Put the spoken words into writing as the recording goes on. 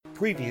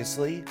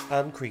Previously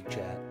on Creek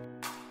Chat.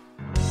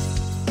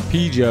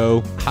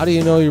 Joe, how do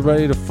you know you're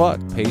ready to fuck,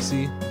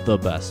 Pacey, the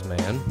best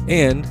man,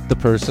 and the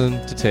person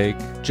to take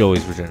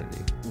Joey's virginity?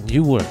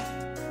 You were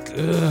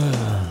good.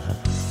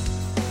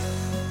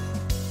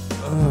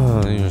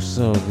 Oh, you're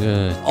so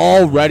good.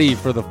 All ready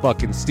for the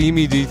fucking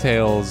steamy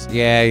details.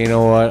 Yeah, you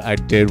know what? I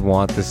did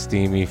want the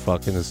steamy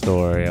fucking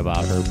story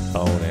about her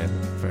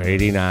boning for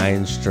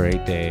 89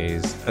 straight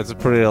days. That's a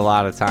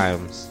lot of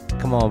times.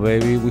 Come on,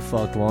 baby. We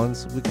fucked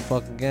once. We can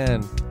fuck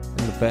again.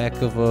 In the back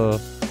of a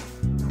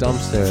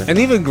dumpster. And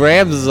even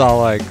Grams is all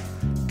like,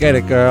 get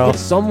it, girl.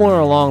 Somewhere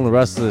along the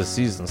rest of the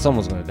season,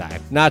 someone's gonna die.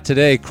 Not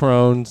today,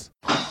 crones.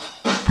 You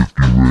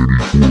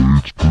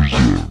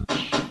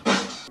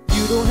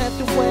don't have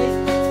to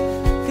wait,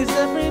 cause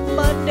every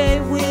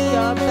Monday we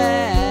are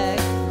back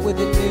with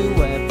a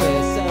new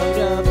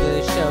episode of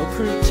the show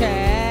Creek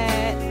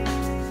Chat.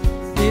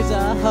 Here's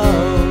our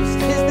host,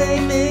 his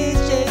name is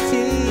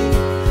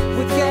JT,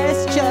 with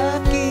guest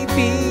Tzhukie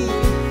B.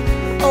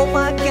 Oh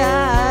my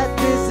god,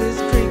 this is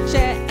Creek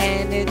Chat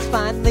and it's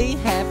finally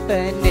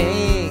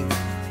happening.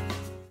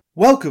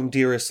 Welcome,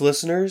 dearest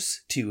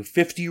listeners, to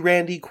 50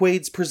 Randy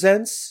Quaid's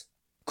Presents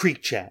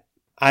Creek Chat.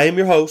 I am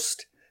your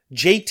host,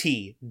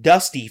 JT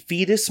Dusty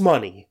Fetus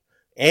Money,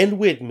 and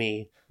with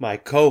me, my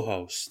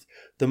co-host,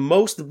 the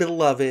most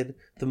beloved,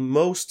 the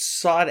most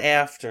sought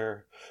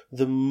after,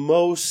 the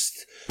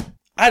most...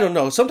 I don't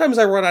know. Sometimes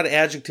I run out of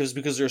adjectives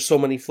because there's so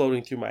many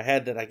floating through my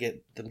head that I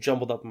get them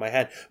jumbled up in my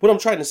head. What I'm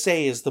trying to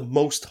say is the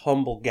most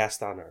humble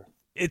guest on earth.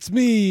 It's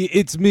me,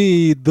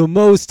 the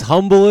most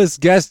humblest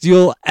guest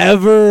you'll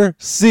ever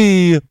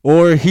see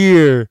or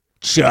hear,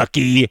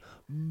 Tzhukie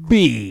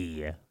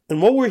B.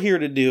 And what we're here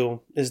to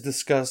do is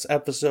discuss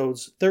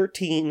episodes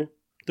 13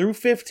 through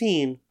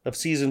 15 of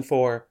Season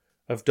 4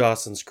 of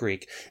Dawson's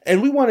Creek.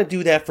 And we want to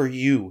do that for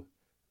you,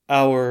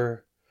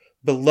 our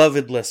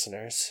beloved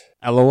listeners.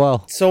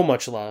 LOL. So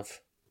much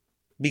love.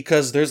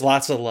 Because there's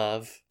lots of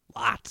love.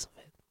 Lots of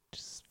it.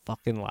 Just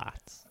fucking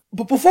lots.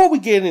 But before we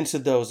get into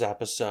those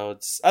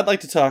episodes, I'd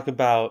like to talk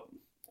about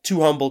Too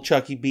Humble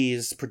Tzhukie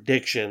B's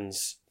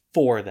predictions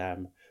for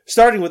them.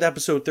 Starting with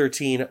episode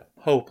 13,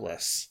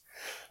 Hopeless.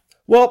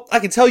 Well, I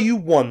can tell you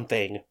one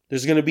thing.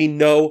 There's going to be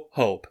no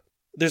hope.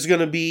 There's going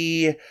to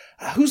be...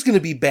 Who's going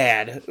to be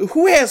bad?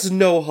 Who has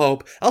no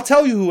hope? I'll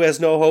tell you who has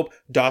no hope.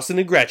 Dawson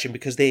and Gretchen,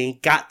 because they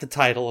ain't got the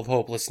title of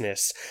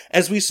hopelessness.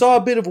 As we saw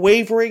a bit of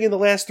wavering in the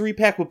last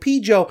 3-pack with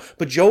Joe,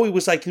 but Joey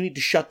was like, you need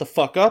to shut the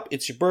fuck up.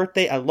 It's your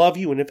birthday. I love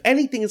you. And if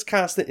anything is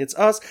constant, it's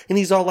us. And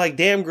he's all like,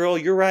 damn, girl,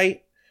 you're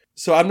right.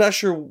 So I'm not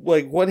sure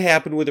what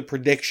happened with a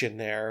prediction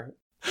there.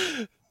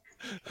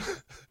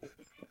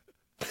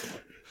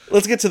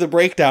 Let's get to the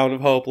breakdown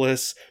of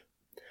Hopeless.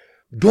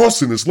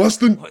 Dawson is less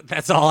than...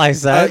 That's all I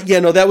said?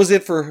 That was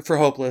it for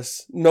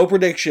Hopeless. No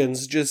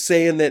predictions, just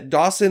saying that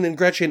Dawson and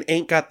Gretchen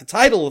ain't got the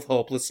title of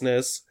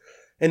hopelessness,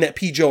 and that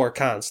Joe are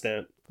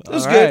constant. It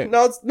was good.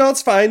 No,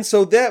 it's fine.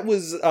 So that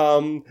was,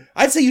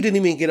 I'd say you didn't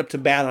even get up to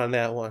bat on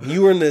that one.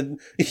 You were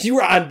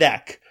on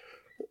deck.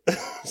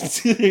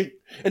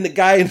 And the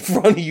guy in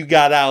front of you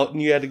got out,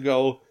 and you had to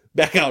go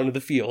back out into the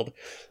field.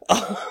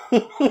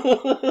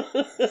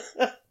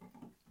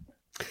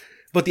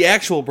 But the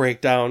actual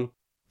breakdown...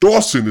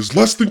 Dawson is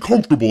less than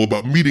comfortable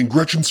about meeting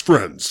Gretchen's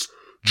friends.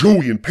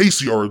 Joey and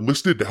Pacey are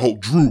enlisted to help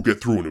Drue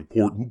get through an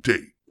important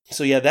date.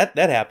 So yeah, that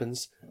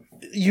happens.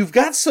 You've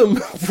got some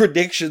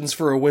predictions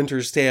for A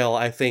Winter's Tale,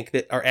 I think,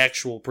 that are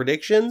actual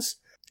predictions.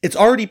 It's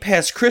already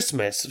past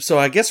Christmas, so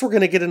I guess we're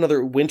going to get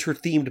another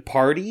winter-themed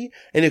party,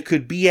 and it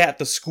could be at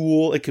the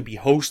school, it could be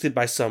hosted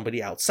by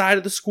somebody outside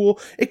of the school,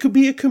 it could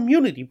be a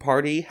community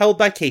party held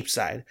by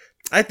Capeside.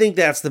 I think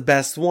that's the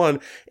best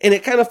one, and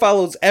it kind of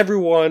follows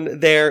everyone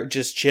there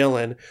just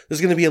chilling. There's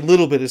going to be a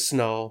little bit of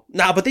snow.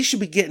 Nah, but they should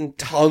be getting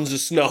tons of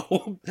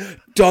snow.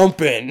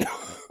 Dumping.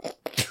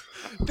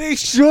 They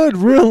should,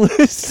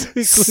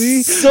 realistically.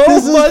 So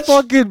this much is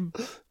fucking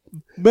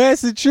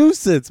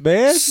Massachusetts,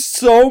 man.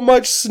 So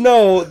much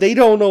snow, they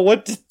don't know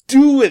what to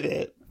do with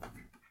it.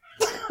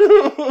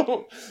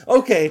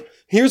 Okay,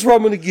 here's where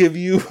I'm going to give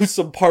you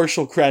some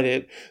partial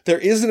credit. There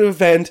is an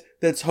event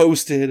that's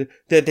hosted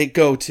that they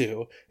go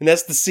to, and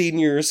that's the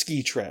senior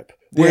ski trip,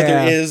 where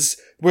there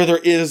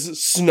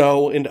is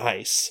snow and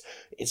ice.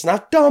 It's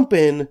not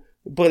dumping,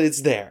 but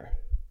it's there.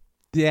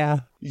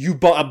 Yeah. You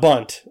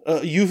bunt.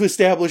 You've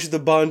established the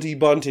bunt. He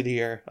bunted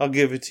here. I'll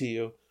give it to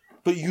you.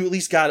 But you at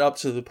least got up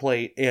to the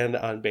plate and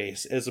on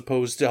base, as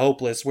opposed to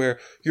Hopeless, where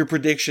your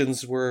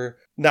predictions were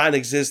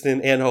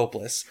non-existent and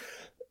hopeless.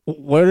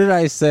 What did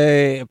I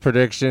say?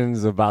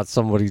 Predictions about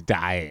somebody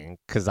dying?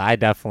 Because I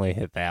definitely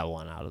hit that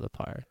one out of the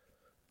park.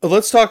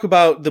 Let's talk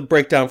about the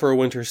breakdown for A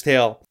Winter's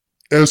Tale.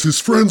 As his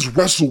friends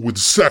wrestle with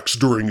sex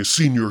during a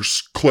senior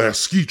class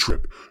ski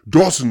trip,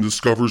 Dawson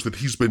discovers that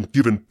he's been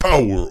given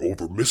power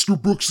over Mr.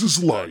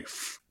 Brooks's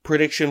life.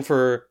 Prediction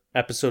for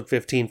episode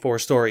 15, 4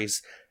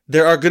 stories.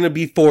 There are going to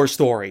be 4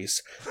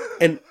 stories.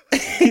 And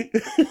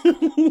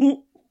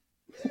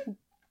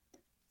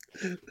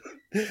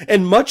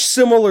and much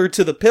similar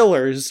to the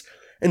Pillars,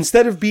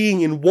 Instead of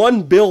being in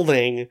one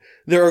building,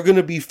 there are going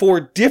to be 4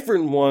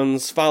 different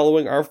ones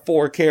following our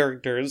 4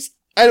 characters.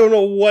 I don't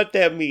know what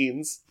that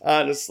means,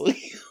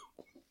 honestly.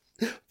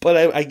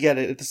 But I get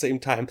it at the same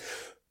time.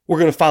 We're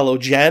going to follow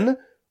Jen,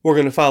 we're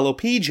going to follow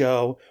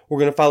P-Joe, we're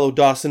going to follow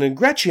Dawson and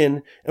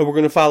Gretchen, and we're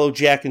going to follow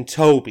Jack and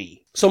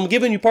Toby. So I'm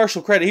giving you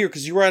partial credit here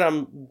because you're right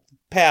on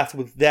path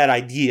with that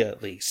idea,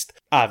 at least,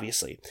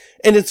 obviously.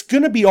 And it's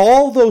going to be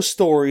all those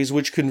stories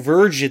which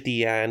converge at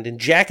the end, and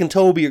Jack and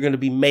Toby are going to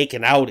be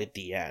making out at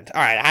the end.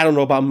 All right, I don't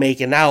know about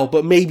making out,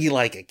 but maybe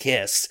like a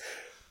kiss.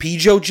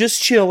 P-Joe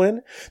just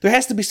chilling. There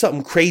has to be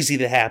something crazy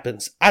that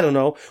happens. I don't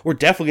know. We're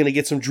definitely going to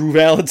get some Drue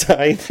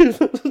Valentine.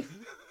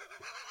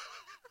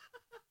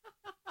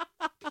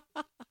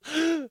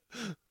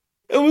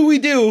 I mean, we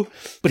do.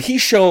 But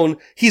he's shown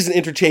he's an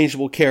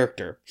interchangeable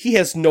character. He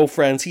has no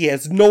friends. He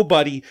has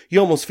nobody. You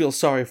almost feel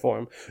sorry for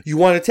him. You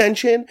want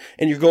attention,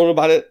 and you're going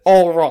about it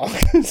all wrong.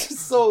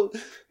 So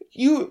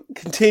you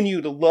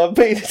continue to love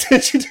paying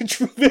attention to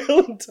Drue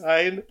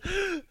Valentine.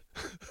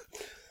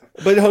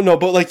 But no,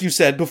 but like you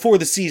said, before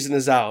the season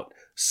is out,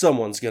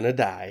 someone's gonna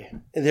die.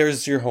 And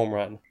there's your home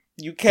run.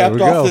 You capped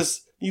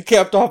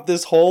off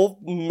this whole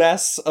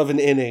mess of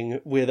an inning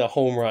with a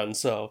home run,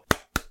 so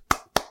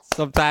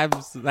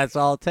Sometimes that's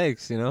all it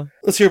takes, you know?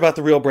 let's hear about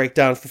the real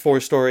breakdown for 4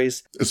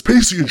 stories. As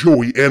Pacey and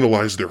Joey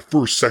analyze their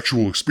first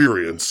sexual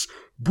experience,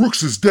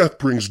 Brooks's death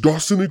brings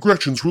Dawson and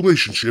Gretchen's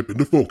relationship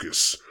into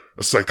focus.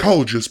 A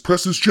psychologist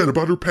presses Jen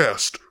about her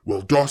past,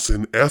 while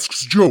Dawson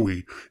asks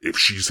Joey if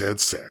she's had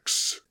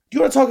sex. Do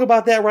you want to talk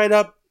about that right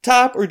up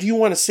top, or do you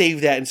want to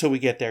save that until we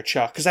get there,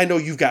 Chuck? Because I know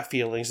you've got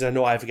feelings, and I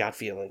know I've got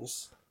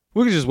feelings.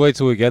 We can just wait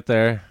till we get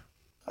there.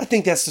 I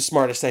think that's the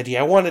smartest idea.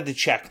 I wanted to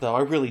check, though.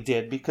 I really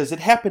did, because it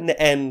happened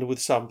to end with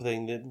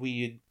something that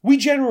we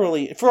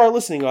generally, for our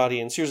listening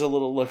audience, here's a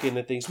little look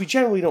into things. We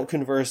generally don't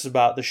converse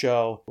about the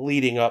show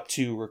leading up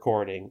to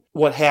recording.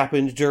 What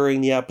happened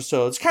during the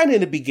episodes. Kind of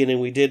in the beginning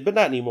we did, but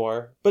not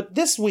anymore. But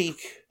this week,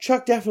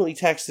 Chuck definitely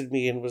texted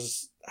me and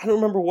was, I don't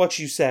remember what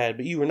you said,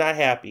 but you were not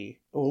happy.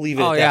 We'll leave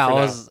it at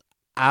that for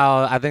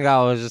now. I think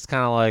I was just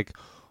kind of like,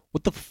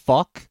 what the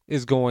fuck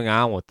is going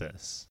on with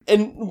this?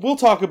 And we'll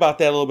talk about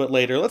that a little bit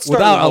later. Let's start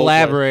without with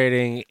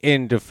elaborating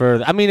into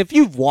further. I mean, if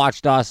you've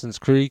watched Dawson's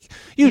Creek,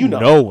 you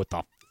know what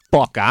the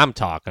fuck I'm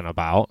talking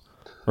about,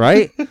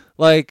 right?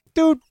 Like,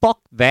 dude,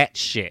 fuck that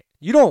shit.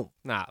 You don't,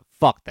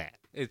 fuck that.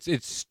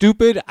 It's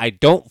stupid. I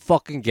don't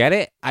fucking get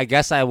it. I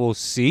guess I will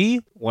see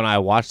when I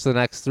watch the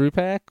next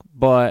 3-pack,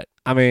 but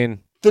I mean,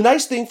 the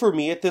nice thing for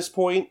me at this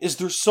point is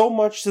there's so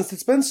much, since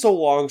it's been so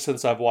long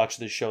since I've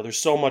watched this show,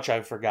 there's so much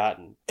I've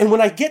forgotten. And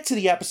when I get to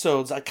the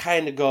episodes, I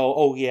kind of go,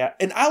 oh yeah.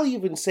 And I'll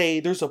even say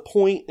there's a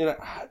point, and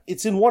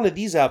it's in one of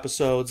these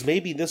episodes,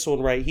 maybe this one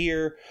right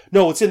here.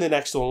 No, it's in the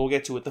next one. We'll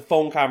get to it. The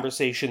phone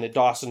conversation that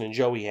Dawson and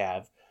Joey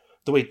have.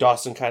 The way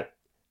Dawson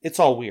it's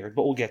all weird,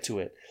 but we'll get to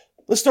it.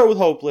 Let's start with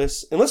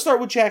Hopeless, and let's start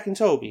with Jack and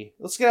Toby.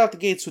 Let's get out the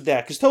gates with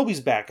that, because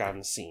Toby's back on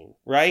the scene,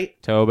 right?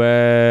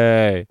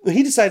 Toby.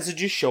 He decides to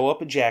just show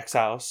up at Jack's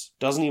house.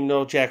 Doesn't even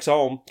know Jack's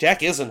home.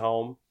 Jack isn't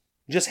home.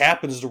 Just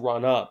happens to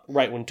run up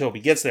right when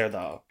Toby gets there,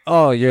 though.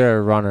 Oh, you're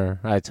a runner.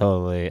 Right.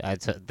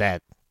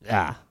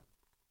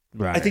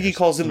 I think he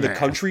calls him the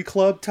country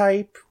club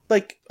type.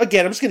 Like,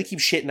 again, I'm just going to keep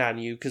shitting on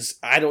you, because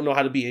I don't know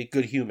how to be a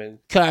good human.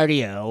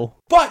 Cardio.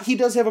 But he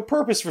does have a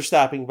purpose for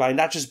stopping by,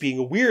 not just being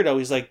a weirdo.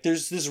 He's like,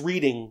 there's this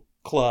reading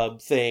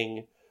club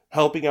thing,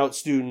 helping out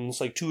students,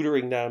 like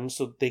tutoring them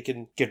so they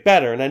can get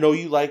better. And I know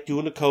you like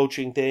doing the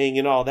coaching thing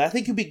and all that. I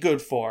think you'd be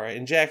good for it.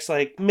 And Jack's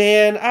like,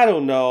 man, I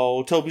don't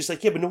know. Toby's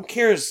like, yeah, but no one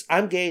cares.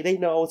 I'm gay. They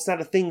know it's not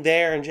a thing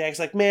there. And Jack's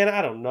like, man,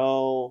 I don't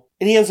know.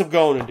 And he ends up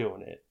going and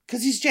doing it.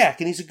 Because he's Jack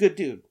and he's a good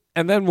dude.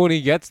 And then when he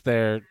gets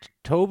there,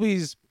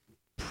 Toby's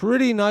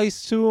pretty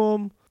nice to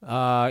him.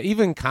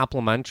 Even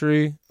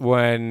complimentary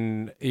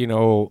when,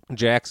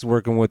 Jack's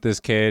working with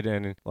this kid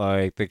and,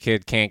 like, the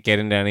kid can't get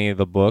into any of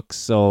the books.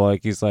 So,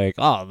 like, he's like,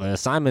 oh, the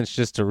assignment's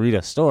just to read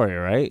a story,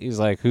 right? He's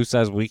like, who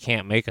says we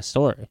can't make a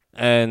story?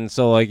 And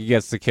so, like, he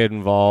gets the kid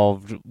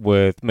involved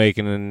with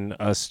making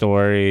a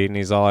story. And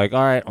he's all like,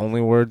 all right,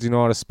 only words you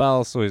know how to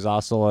spell. So he's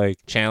also, like,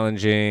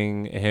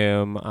 challenging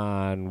him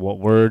on what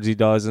words he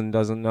does and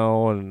doesn't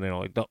know. And,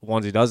 like, the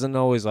ones he doesn't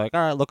know, he's like,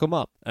 all right, look him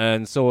up.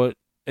 And so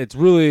it's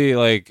really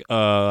like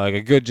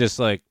a good just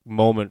like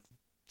moment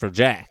for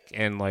Jack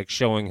and like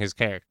showing his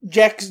character.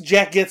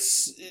 Jack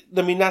gets,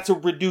 I mean, not to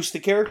reduce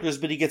the characters,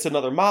 but he gets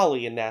another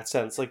Molly in that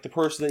sense. Like the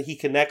person that he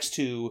connects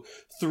to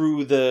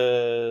through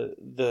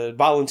the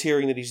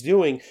volunteering that he's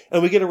doing.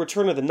 And we get a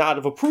return of the nod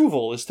of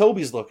approval as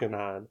Toby's looking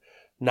on.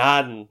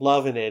 Nodding,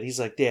 loving it.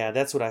 He's like, yeah,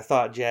 that's what I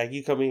thought, Jack.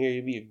 You come in here,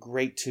 you'd be a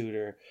great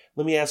tutor.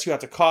 Let me ask you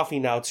out to coffee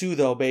now too,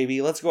 though, baby.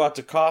 Let's go out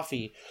to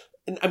coffee.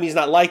 I mean, he's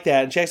not like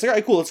that. And Jack's like, all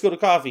right, cool, let's go to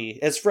coffee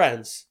as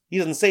friends. He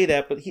doesn't say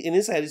that, but in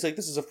his head, he's like,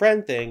 this is a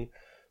friend thing.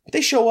 But they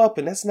show up,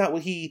 and that's not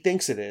what he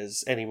thinks it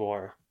is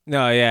anymore.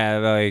 No, yeah,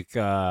 like,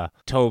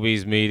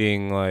 Toby's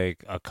meeting,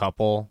 like, a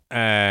couple,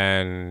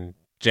 and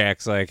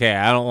Jack's like, hey,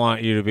 I don't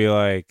want you to be,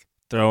 like,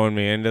 throwing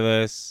me into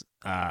this.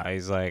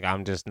 He's like,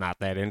 I'm just not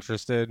that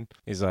interested.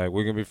 He's like,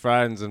 we can be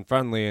friends and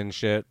friendly and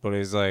shit, but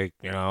he's like,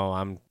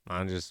 I'm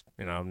just,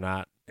 I'm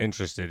not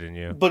interested in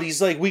you. But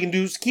he's like, we can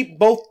keep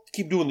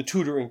doing the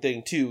tutoring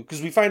thing too,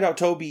 because we find out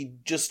Toby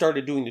just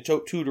started doing the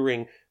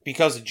tutoring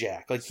because of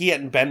Jack. Like, he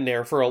hadn't been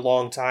there for a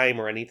long time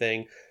or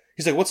anything.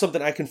 He's like, what's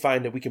something I can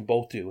find that we can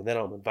both do? And then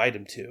I'll invite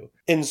him to.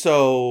 And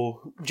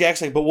so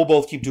Jack's like, but we'll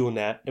both keep doing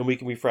that, and we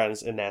can be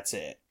friends, and that's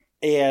it.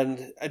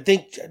 And I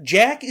think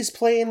Jack is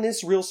playing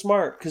this real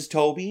smart, because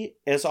Toby,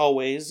 as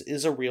always,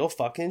 is a real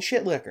fucking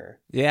shitlicker.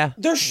 Yeah.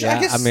 I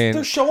guess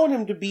they're showing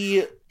him to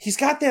be... He's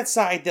got that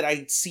side that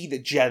I see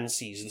that Jen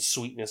sees, the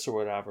sweetness or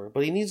whatever,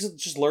 but he needs to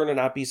just learn to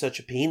not be such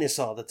a penis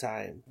all the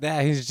time.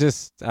 Yeah, he's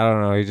just, I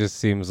don't know, he just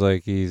seems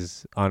like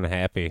he's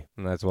unhappy,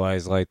 and that's why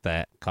he's like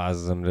that.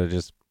 Causes him to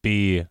just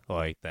be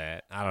like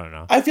that. I don't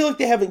know. I feel like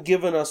they haven't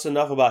given us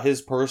enough about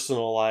his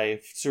personal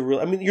life to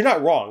really... I mean, you're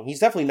not wrong. He's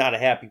definitely not a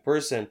happy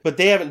person, but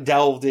they haven't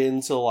delved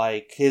into,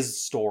 like, his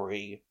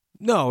story.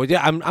 No,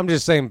 yeah, I'm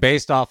just saying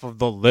based off of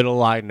the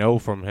little I know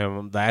from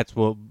him, that's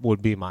what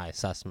would be my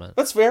assessment.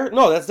 That's fair.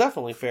 No, that's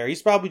definitely fair.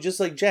 He's probably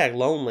just like Jack,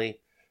 lonely,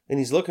 and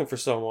he's looking for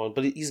someone,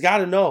 but he's got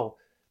to know.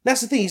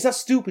 That's the thing. He's not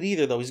stupid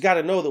either, though. He's got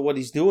to know that what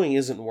he's doing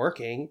isn't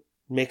working.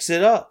 Mix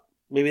it up.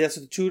 Maybe that's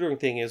what the tutoring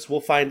thing is.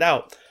 We'll find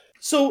out.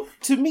 So,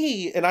 to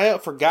me, and I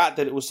forgot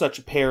that it was such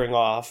a pairing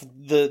off,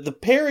 the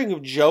pairing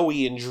of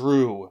Joey and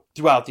Drue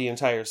throughout the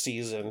entire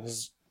season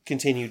has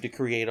continued to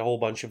create a whole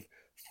bunch of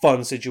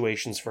fun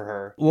situations for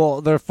her.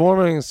 Well, they're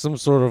forming some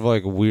sort of,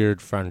 like,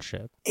 weird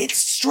friendship. It's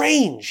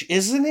strange,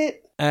 isn't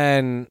it?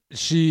 And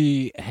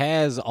she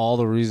has all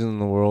the reason in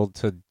the world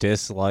to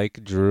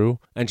dislike Drue,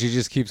 and she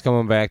just keeps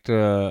coming back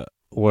to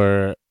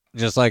where,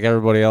 just like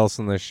everybody else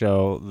in the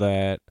show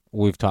that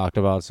we've talked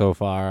about so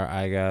far,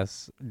 I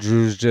guess,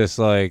 Drue's just,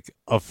 like,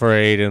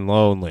 afraid and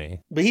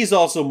lonely. But he's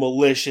also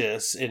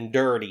malicious and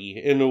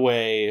dirty in a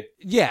way.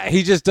 Yeah,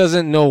 he just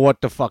doesn't know what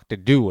the fuck to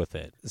do with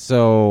it.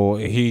 So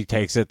he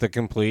takes it the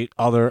complete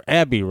other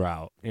Abby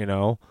route,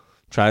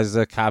 Tries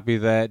to copy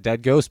that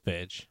dead ghost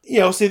bitch.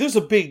 See, there's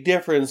a big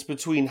difference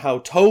between how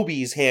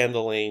Toby's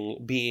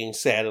handling being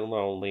sad and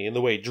lonely and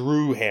the way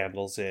Drue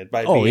handles it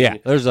by being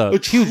there's a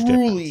huge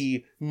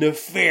truly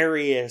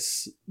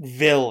nefarious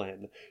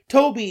villain.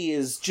 Toby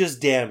is just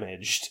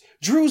damaged.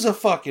 Drue's a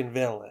fucking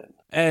villain.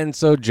 And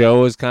so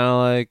Joe has kind of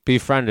like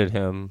befriended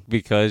him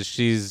because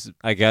she's,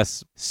 I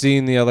guess,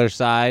 seen the other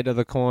side of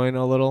the coin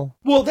a little.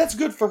 Well, that's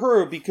good for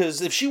her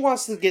because if she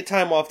wants to get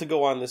time off to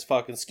go on this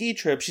fucking ski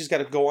trip, she's got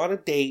to go on a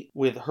date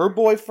with her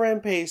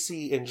boyfriend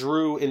Pacey and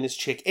Drue and this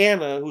chick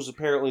Anna, who's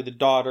apparently the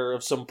daughter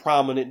of some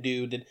prominent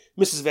dude that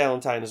Mrs.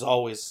 Valentine is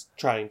always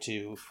trying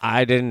to...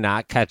 I did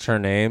not catch her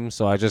name,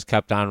 so I just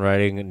kept on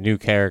writing new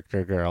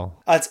character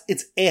girl.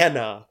 It's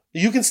Anna.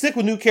 You can stick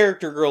with new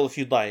character girl if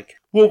you'd like.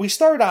 Well, we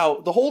start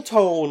out, the whole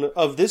tone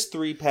of this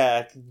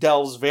 3-pack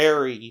delves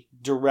very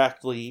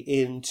directly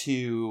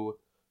into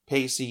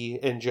Pacey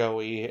and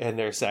Joey and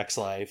their sex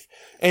life.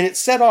 And it's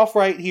set off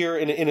right here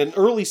in an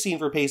early scene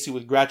for Pacey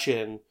with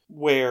Gretchen,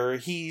 where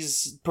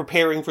he's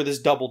preparing for this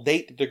double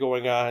date that they're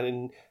going on,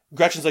 and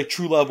Gretchen's like,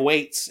 true love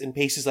waits, and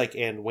Pacey's like,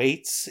 and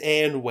waits,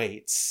 and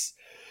waits.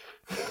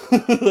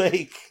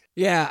 Like...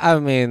 Yeah, I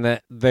mean,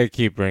 they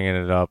keep bringing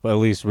it up. At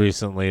least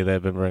recently,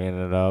 they've been bringing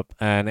it up.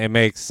 And it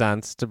makes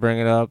sense to bring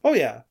it up. Oh,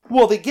 yeah.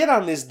 Well, they get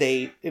on this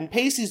date, and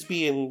Pacey's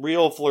being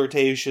real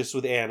flirtatious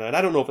with Anna. And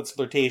I don't know if it's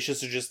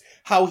flirtatious or just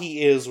how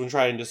he is when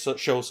trying to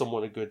show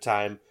someone a good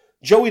time.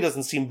 Joey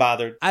doesn't seem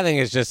bothered. I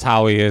think it's just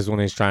how he is when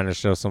he's trying to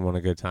show someone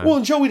a good time. Well,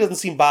 and Joey doesn't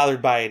seem bothered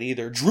by it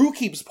either. Drue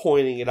keeps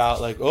pointing it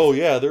out like, oh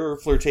yeah, they're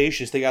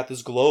flirtatious. They got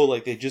this glow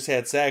like they just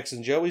had sex.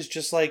 And Joey's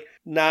just like,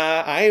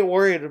 nah, I ain't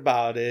worried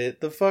about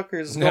it. The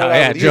fucker's going on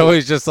with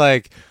Joey's just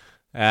like,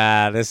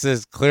 this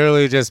is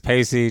clearly just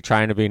Pacey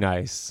trying to be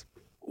nice.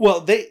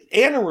 Well,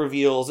 Anna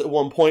reveals at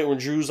one point when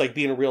Drue's like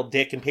being a real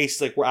dick and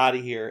Pacey's like, we're out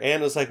of here.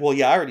 Anna's like, well,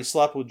 yeah, I already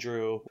slept with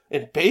Drue.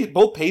 And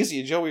both Pacey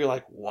and Joey are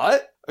like,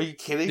 what? Are you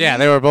kidding me? Yeah,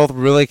 they were both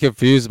really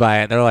confused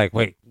by it. They're like,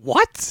 wait,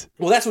 what?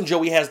 Well, that's when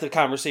Joey has the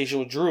conversation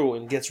with Drue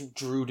and gets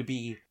Drue to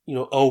be,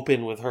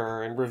 open with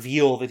her and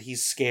reveal that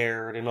he's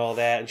scared and all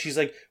that. And she's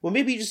like, well,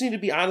 maybe you just need to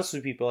be honest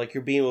with people like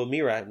you're being with me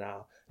right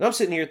now. And I'm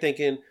sitting here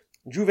thinking,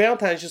 Drue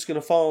Valentine's just going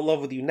to fall in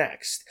love with you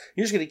next.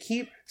 You're just going to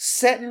keep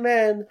setting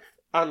men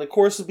on the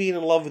course of being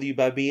in love with you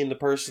by being the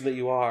person that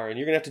you are. And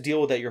you're going to have to deal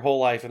with that your whole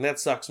life. And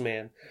that sucks,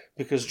 man.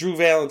 Because Drue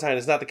Valentine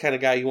is not the kind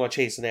of guy you want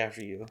chasing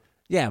after you.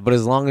 Yeah, but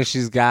as long as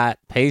she's got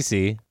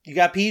Pacey, you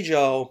got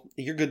P-Joe,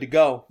 you're good to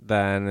go.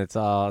 Then it's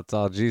all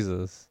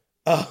Jesus.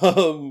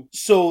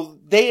 So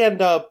they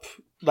end up,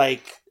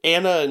 like,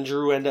 Anna and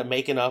Drue end up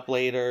making up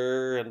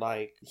later, and,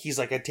 like, he's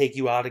like, I'd take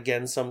you out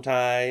again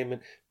sometime,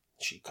 and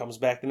she comes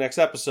back the next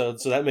episode,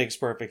 so that makes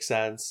perfect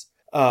sense.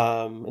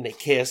 And they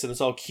kiss, and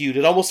it's all cute.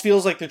 It almost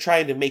feels like they're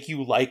trying to make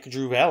you like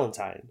Drue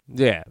Valentine.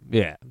 Yeah,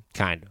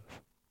 kind of.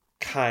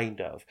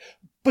 Kind of.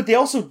 But they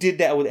also did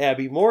that with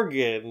Abby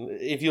Morgan,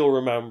 if you'll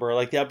remember.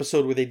 Like the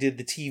episode where they did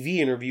the TV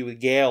interview with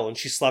Gail and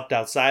she slept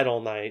outside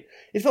all night.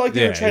 It felt like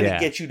they were trying to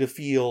get you to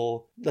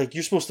feel like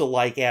you're supposed to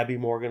like Abby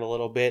Morgan a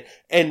little bit.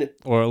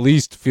 Or at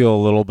least feel a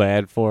little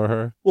bad for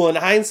her. Well, in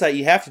hindsight,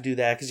 you have to do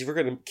that because if you're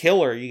going to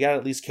kill her, you got to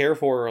at least care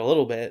for her a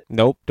little bit.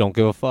 Nope, don't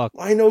give a fuck.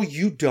 I know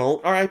you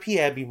don't. R.I.P.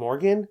 Abby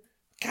Morgan.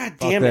 God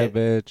damn it. Fuck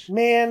that bitch.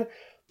 Man.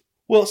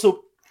 Well,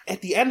 so...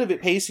 At the end of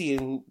it, Pacey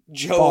and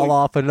Joey... Fall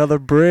off another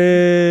bridge.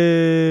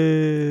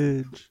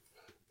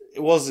 It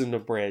wasn't a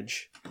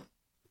bridge.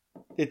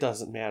 It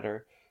doesn't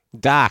matter.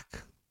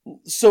 Dock.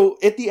 So,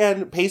 at the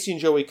end, Pacey and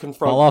Joey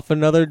confront... Fall off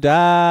another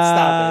dock.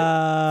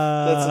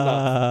 Stop it. That's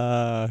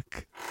enough.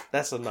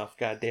 That's enough,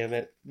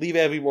 goddammit. Leave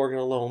Abby Morgan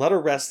alone. Let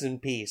her rest in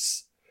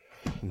peace.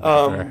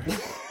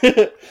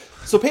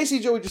 So Pacey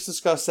and Joey just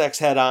discuss sex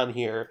head on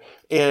here,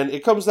 and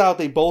it comes out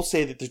they both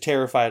say that they're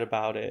terrified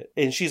about it.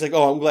 And she's like,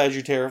 oh, I'm glad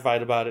you're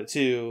terrified about it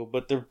too,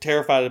 but they're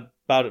terrified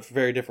about it for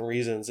very different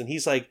reasons. And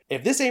he's like,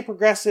 if this ain't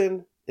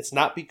progressing, it's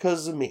not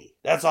because of me.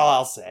 That's all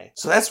I'll say.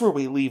 So that's where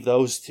we leave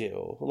those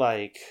two.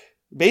 Like,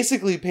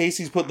 basically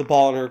Pacey's put the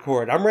ball in her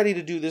court. I'm ready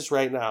to do this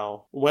right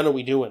now. When are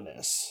we doing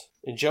this?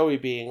 And Joey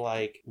being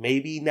like,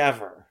 maybe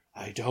never.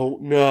 I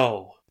don't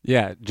know.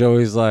 Yeah,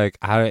 Joey's like,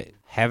 I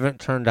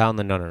haven't turned down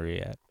the nunnery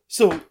yet.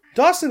 So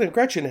Dawson and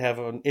Gretchen have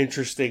an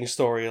interesting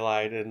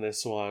storyline in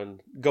this one,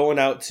 going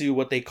out to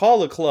what they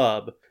call a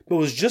club, but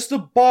was just a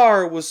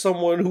bar with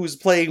someone who was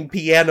playing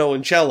piano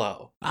and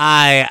cello.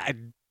 I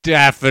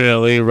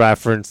definitely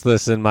referenced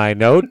this in my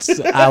notes.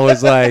 I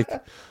was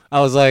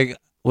like,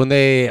 when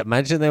they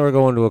mentioned they were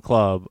going to a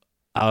club,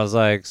 I was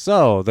like,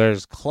 so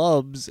there's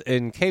clubs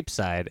in Cape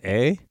Side,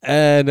 eh?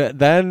 And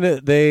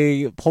then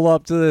they pull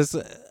up to this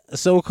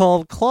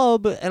so-called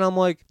club, and I'm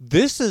like,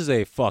 this is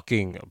a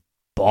fucking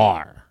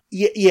bar.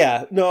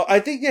 Yeah, no,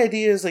 I think the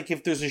idea is like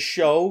if there's a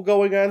show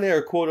going on there,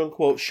 a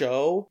quote-unquote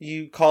show,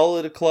 you call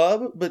it a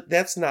club, but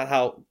that's not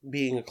how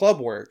being a club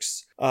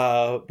works,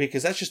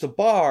 because that's just a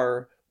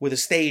bar with a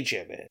stage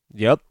in it.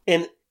 Yep.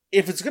 And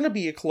if it's going to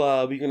be a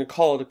club, you're going to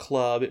call it a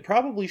club, it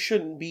probably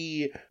shouldn't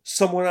be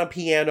someone on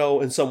piano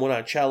and someone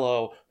on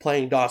cello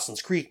playing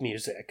Dawson's Creek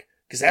music,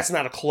 because that's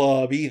not a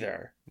club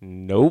either.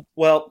 Nope.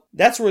 Well,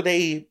 that's where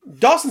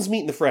Dawson's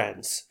meeting the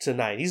friends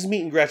tonight. He's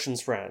meeting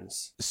Gretchen's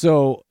friends.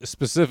 So,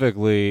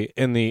 specifically,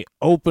 in the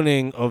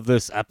opening of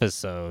this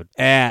episode,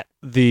 at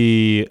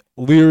the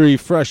Leary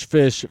Fresh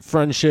Fish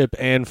Friendship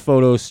and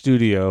Photo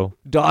Studio,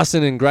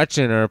 Dawson and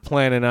Gretchen are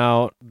planning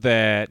out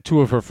that two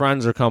of her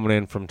friends are coming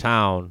in from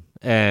town,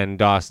 and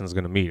Dawson's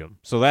going to meet them.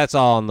 So that's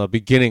all in the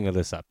beginning of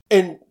this episode.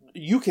 And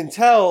you can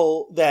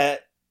tell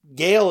that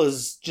Gail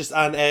is just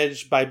on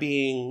edge by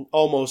being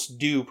almost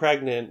due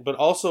pregnant, but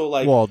also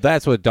like... Well,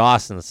 that's what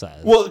Dawson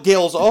says. Well,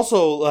 Gail's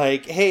also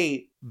like,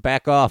 hey...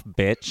 Back off,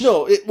 bitch.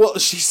 No,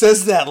 she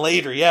says that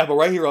later, yeah, but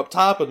right here up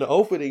top in the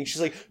opening,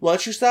 she's like, why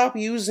don't you stop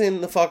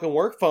using the fucking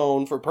work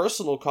phone for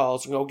personal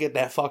calls and go get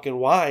that fucking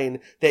wine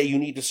that you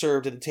need to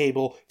serve to the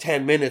table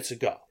 10 minutes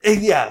ago.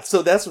 And yeah,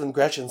 so that's when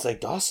Gretchen's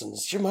like, Dawson,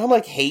 does your mom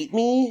like hate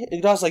me?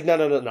 And Dawson's like,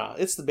 no,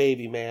 it's the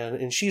baby, man.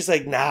 And she's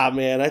like, nah,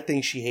 man, I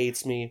think she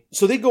hates me.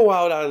 So they go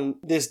out on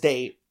this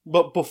date,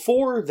 but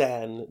before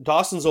then,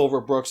 Dawson's over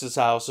at Brooks's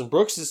house, and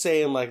Brooks is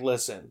saying like,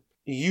 listen,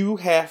 you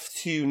have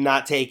to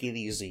not take it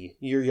easy.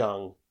 You're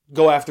young.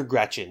 Go after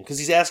Gretchen. Because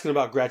he's asking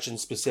about Gretchen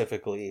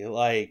specifically.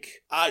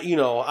 Like,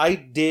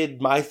 I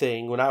did my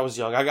thing when I was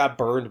young. I got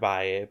burned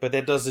by it. But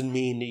that doesn't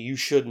mean that you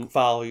shouldn't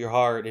follow your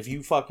heart. If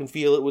you fucking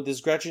feel it with this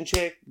Gretchen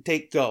chick,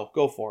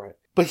 go for it.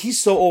 But he's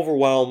so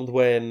overwhelmed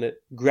when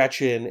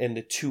Gretchen and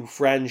the two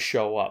friends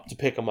show up to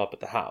pick him up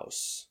at the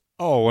house.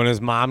 Oh, when his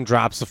mom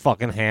drops a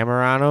fucking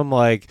hammer on him,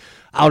 like,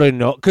 out of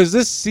no... Because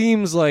this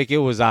seems like it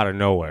was out of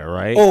nowhere,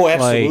 right? Oh,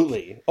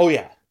 absolutely. Like, oh,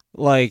 yeah.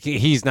 Like,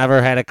 he's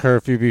never had a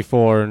curfew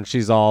before, and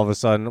she's all of a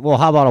sudden, well,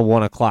 how about a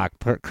 1 o'clock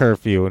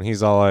curfew? And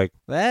he's all like,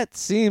 that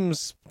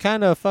seems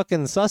kind of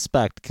fucking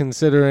suspect,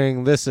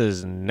 considering this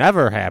has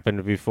never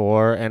happened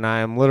before, and I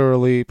am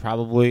literally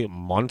probably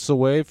months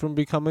away from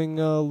becoming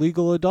a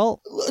legal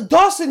adult.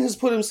 Dawson has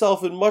put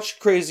himself in much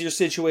crazier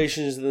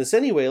situations than this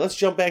anyway. Let's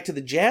jump back to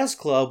the jazz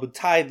club with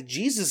Ty the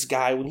Jesus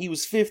guy when he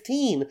was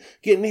 15,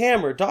 getting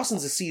hammered.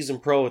 Dawson's a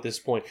seasoned pro at this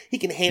point. He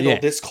can handle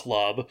this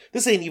club.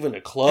 This ain't even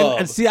a club.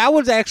 And see, I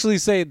would actually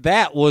say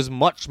that was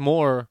much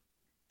more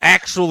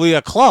actually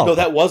a club. No,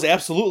 that was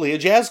absolutely a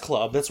jazz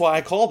club. That's why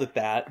I called it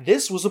that.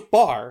 This was a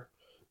bar.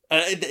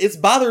 It's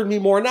bothering me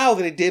more now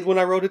than it did when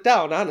I wrote it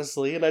down,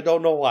 honestly, and I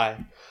don't know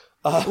why.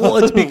 Well,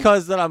 it's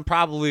because that I'm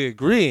probably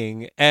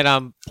agreeing, and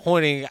I'm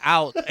pointing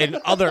out in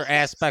other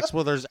aspects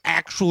where there's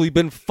actually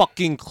been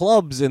fucking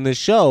clubs in this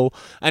show,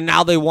 and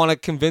now they want to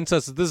convince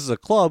us that this is a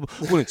club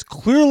when it's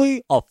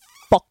clearly a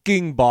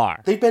fucking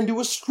bar. They've been to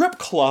a strip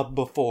club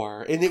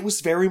before, and it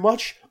was very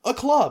much a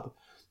club.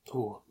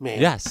 Ooh, man.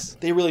 Yes.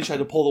 They really tried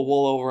to pull the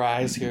wool over our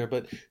eyes here,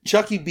 but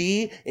Tzhukie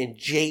B and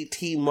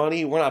JT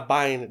Money, we're not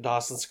buying at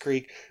Dawson's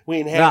Creek. We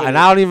ain't having and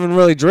I don't even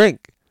really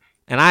drink.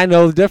 And I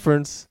know the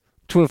difference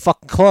to a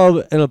fucking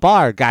club and a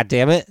bar,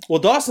 goddammit. Well,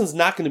 Dawson's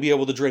not going to be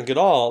able to drink at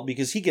all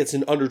because he gets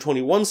an under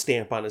 21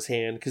 stamp on his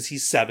hand because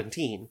he's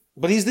 17.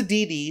 But he's the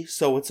DD,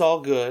 so it's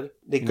all good.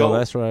 No,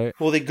 that's right.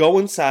 Well, they go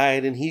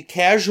inside, and he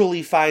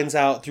casually finds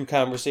out through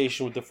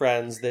conversation with the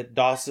friends that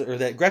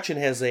that Gretchen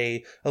has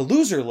a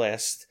loser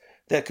list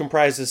that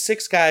comprises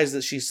 6 guys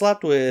that she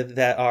slept with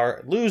that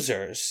are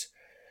losers.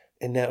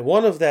 And that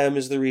one of them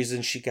is the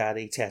reason she got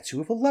a tattoo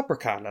of a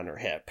leprechaun on her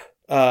hip.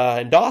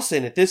 And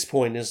Dawson, at this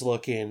point, is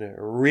looking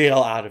real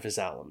out of his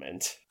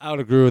element. I would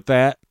agree with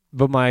that.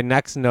 But my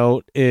next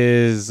note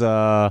is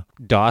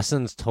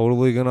Dawson's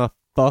totally gonna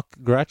fuck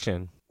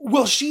Gretchen.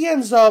 Well, she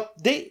ends up...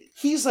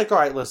 He's like, all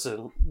right,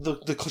 listen,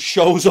 the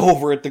show's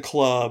over at the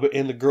club,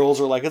 and the girls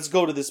are like, let's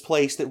go to this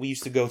place that we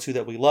used to go to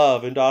that we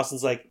love. And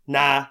Dawson's like,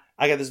 nah,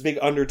 I got this big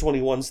under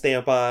 21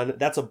 stamp on.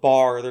 That's a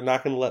bar. They're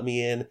not going to let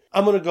me in.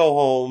 I'm going to go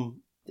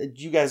home.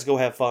 You guys go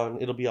have fun.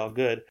 It'll be all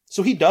good.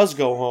 So he does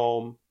go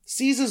home,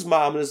 sees his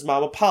mom, and his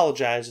mom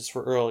apologizes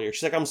for earlier.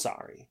 She's like, I'm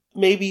sorry.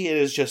 Maybe it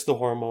is just the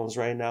hormones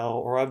right now,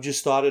 or I've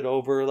just thought it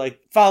over. Like,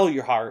 follow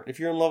your heart. If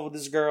you're in love with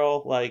this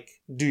girl, like,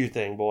 do your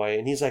thing, boy.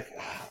 And he's like,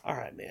 all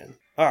right, man.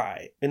 All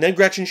right. And then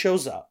Gretchen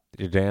shows up.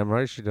 You're damn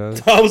right she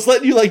does. I was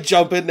letting you, like,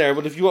 jump in there,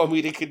 but if you want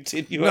me to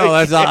continue... No,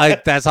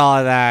 that's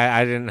all that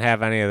I didn't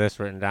have any of this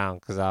written down,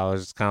 because I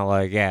was just kind of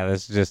like, yeah,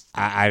 this is just...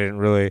 I didn't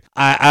really...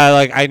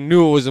 I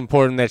knew it was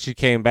important that she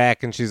came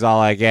back, and she's all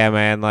like, yeah,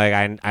 man, like,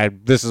 I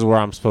this is where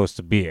I'm supposed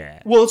to be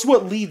at. Well, it's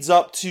what leads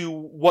up to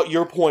what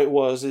your point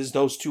was, is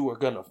those two are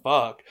gonna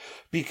fuck.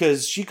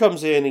 Because she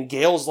comes in, and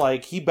Gail's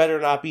like, he better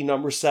not be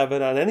number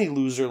 7 on any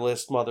loser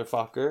list,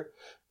 motherfucker.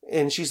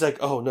 And she's like,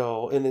 oh,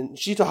 no. And then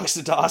she talks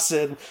to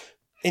Dawson...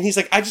 And he's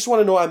like, I just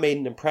want to know I made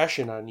an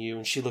impression on you.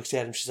 And she looks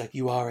at him. She's like,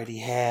 you already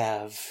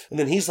have. And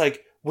then he's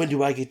like, when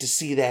do I get to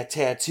see that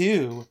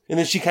tattoo? And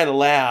then she kind of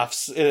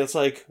laughs. And it's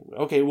like,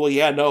 okay, well,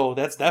 yeah, no,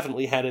 that's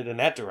definitely headed in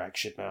that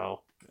direction now.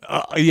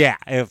 Yeah,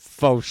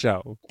 faux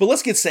show. But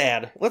let's get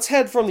sad. Let's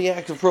head from the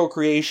act of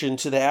procreation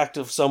to the act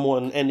of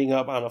someone ending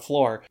up on a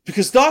floor.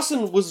 Because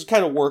Dawson was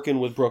kind of working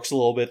with Brooks a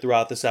little bit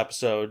throughout this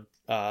episode.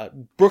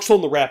 Brooks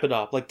told him to wrap it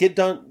up. Like, get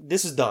done.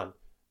 This is done.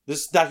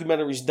 This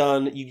documentary's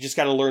done. You just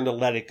got to learn to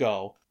let it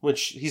go.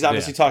 Which he's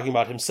obviously talking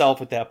about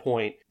himself at that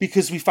point.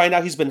 Because we find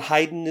out he's been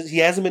hiding... He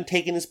hasn't been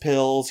taking his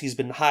pills. He's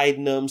been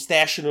hiding them,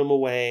 stashing them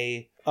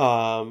away.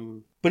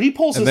 But he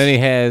pulls and then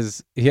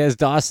he has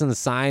Dawson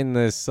sign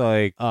this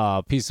like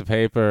piece of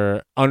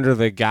paper under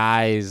the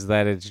guise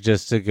that it's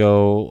just to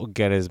go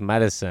get his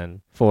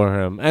medicine for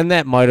him. And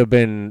that might have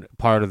been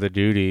part of the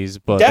duties,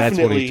 but That's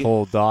what he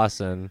told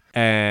Dawson.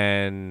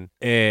 And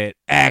it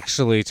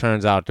actually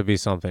turns out to be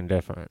something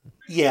different.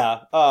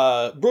 Yeah,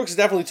 Brooks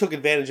definitely took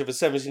advantage of a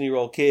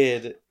 17-year-old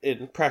kid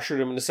and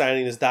pressured him into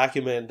signing this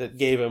document that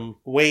gave him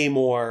way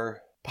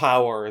more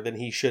power than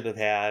he should have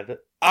had.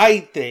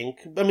 I think,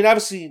 I mean,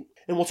 obviously,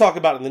 and we'll talk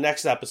about it in the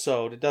next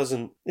episode,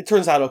 it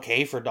turns out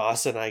okay for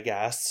Dawson, I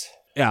guess.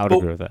 Yeah, I would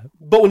agree with that.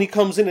 But when he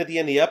comes in at the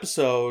end of the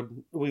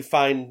episode, we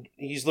find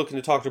he's looking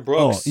to talk to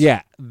Brooks. Oh,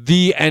 yeah,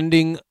 the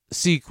ending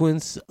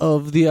sequence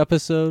of the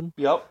episode.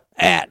 Yep.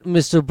 At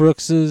Mr.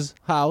 Brooks's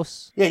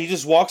house. Yeah, he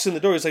just walks in the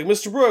door. He's like,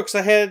 Mr. Brooks,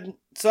 I had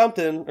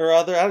something or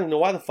other. I don't even know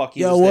why the fuck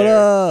he was there. Yo, what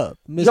up,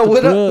 Mr.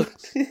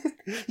 Brooks?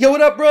 Yo,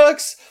 what up,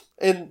 Brooks?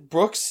 And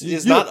Brooks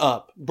is not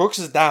up. Brooks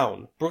is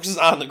down. Brooks is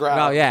on the ground.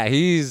 No, yeah,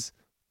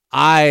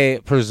 I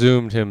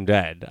presumed him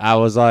dead. I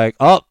was like,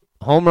 oh,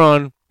 home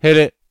run.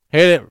 Hit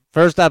it.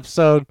 First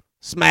episode,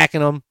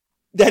 smacking him.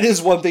 That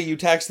is one thing you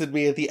texted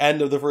me at the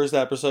end of the first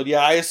episode.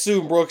 Yeah, I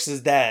assume Brooks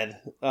is dead.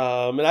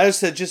 And I just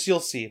said, you'll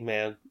see,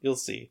 man. You'll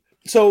see.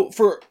 So,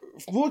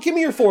 give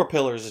me your 4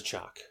 pillars of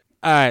Chuck.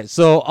 All right.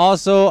 So,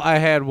 also, I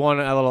had a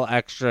little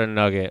extra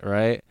nugget,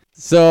 right?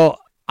 So,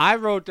 I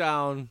wrote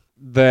down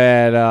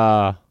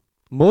that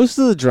most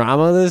of the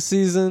drama this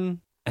season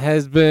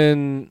has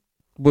been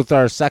with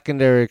our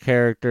secondary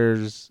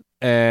characters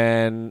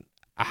and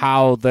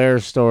how their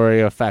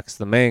story affects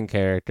the main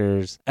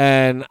characters.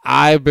 And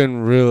I've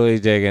been really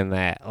digging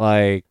that,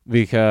 like,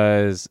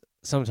 because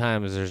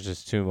sometimes there's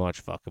just too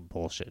much fucking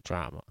bullshit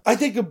drama. I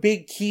think a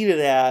big key to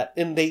that,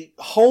 and they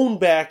hone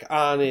back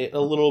on it a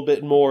little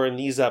bit more in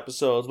these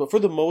episodes, but for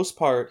the most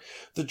part,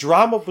 the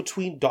drama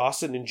between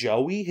Dawson and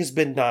Joey has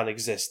been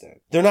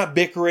non-existent. They're not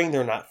bickering,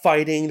 they're not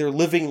fighting, they're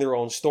living their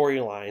own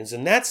storylines,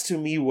 and that's to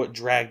me what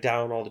dragged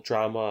down all the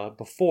drama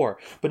before.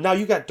 But now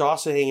you got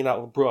Dawson hanging out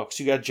with Brooks,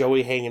 you got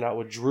Joey hanging out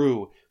with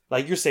Drue.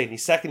 Like you're saying,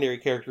 these secondary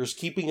characters,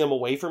 keeping them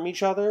away from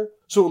each other.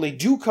 So when they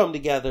do come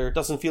together, it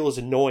doesn't feel as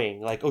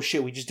annoying. Like, oh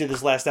shit, we just did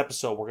this last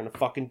episode. We're going to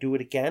fucking do it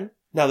again.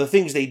 Now, the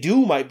things they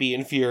do might be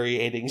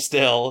infuriating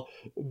still,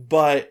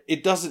 but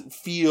it doesn't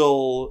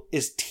feel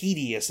as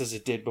tedious as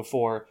it did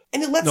before.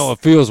 And it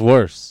feels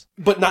worse.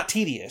 But not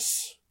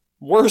tedious.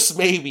 Worse,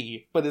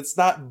 maybe, but it's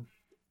not...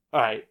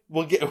 All right,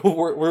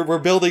 we're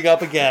building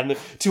up again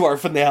to our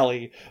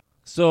finale.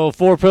 So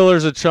 4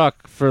 pillars of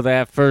Chuck for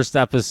that first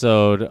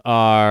episode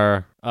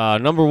are...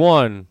 number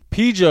 1,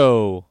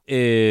 Pijo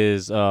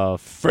is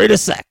afraid of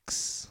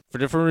sex for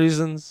different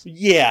reasons.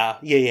 Yeah.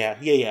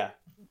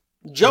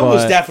 Joe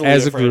was But definitely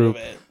as a afraid group,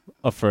 of it.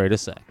 afraid of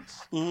sex.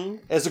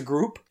 As a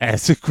group?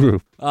 As a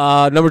group.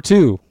 Number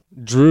 2,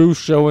 Drue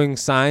showing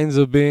signs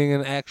of being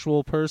an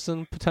actual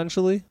person,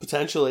 potentially.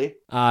 Potentially.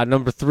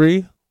 Number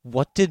 3,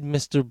 what did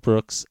Mr.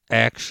 Brooks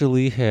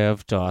actually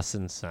have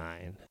Dawson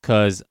sign?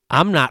 Because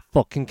I'm not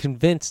fucking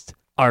convinced,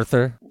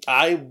 Arthur.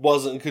 I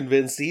wasn't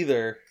convinced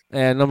either.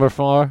 And number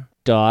 4,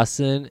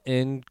 Dawson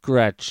and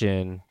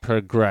Gretchen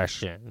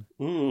progression.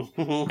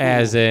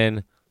 As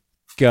in,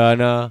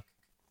 gonna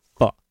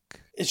fuck.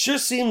 It sure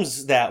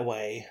seems that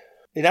way.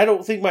 And I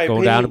don't think my Go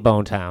opinion... down to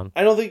Bone Town.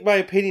 I don't think my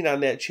opinion on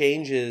that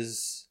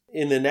changes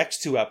in the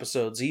next 2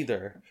 episodes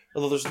either.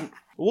 Although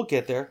we'll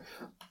get there.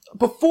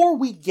 Before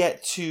we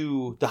get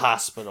to the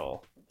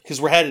hospital, because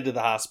we're headed to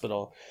the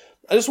hospital,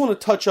 I just want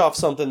to touch off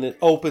something that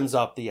opens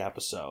up the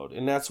episode.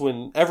 And that's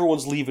when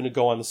everyone's leaving to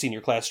go on the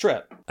senior class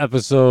trip.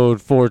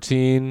 Episode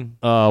 14,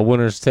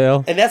 Winter's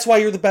Tale. And that's why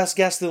you're the best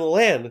guest in the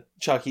land,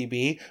 Tzhukie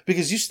B.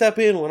 Because you step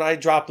in when I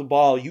drop the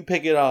ball, you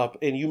pick it up,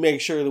 and you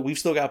make sure that we've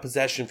still got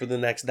possession for the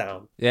next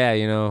down. Yeah,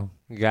 you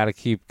got to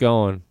keep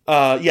going.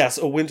 Yes,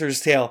 A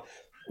Winter's Tale.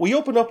 We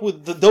open up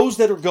with those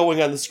that are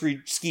going on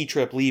the ski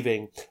trip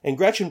leaving, and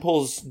Gretchen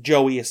pulls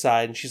Joey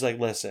aside, and she's like,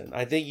 listen,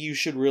 I think you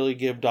should really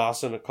give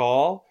Dawson a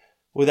call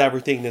with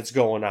everything that's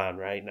going on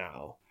right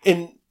now.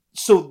 And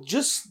so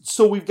just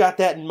so we've got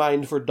that in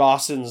mind for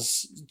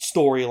Dawson's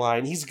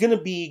storyline, he's going to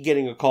be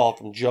getting a call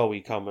from Joey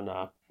coming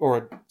up,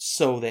 or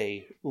so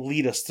they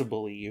lead us to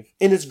believe.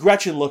 And it's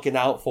Gretchen looking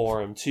out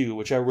for him, too,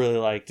 which I really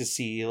like to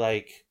see.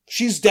 Like,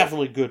 she's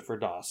definitely good for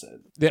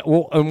Dawson. Yeah,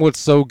 well, and what's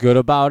so good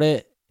about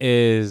it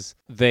is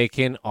they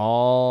can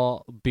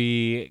all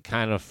be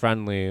kind of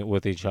friendly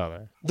with each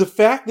other. The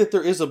fact that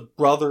there is a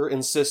brother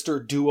and sister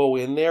duo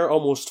in there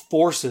almost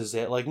forces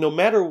it. Like, no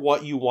matter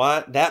what you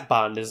want, that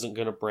bond isn't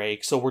going to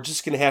break. So we're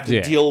just going to have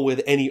to deal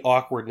with any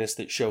awkwardness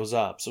that shows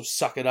up. So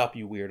suck it up,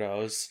 you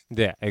weirdos.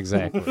 Yeah,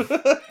 exactly.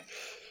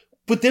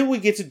 But then we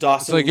get to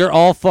Dawson. It's like, you're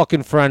all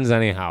fucking friends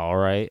anyhow, all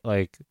right?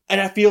 Like,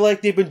 and I feel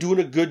like they've been doing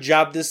a good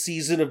job this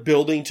season of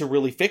building to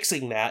really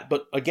fixing that.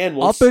 But again,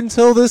 up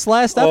until this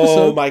last episode.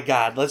 Oh my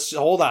God.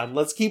 Hold on.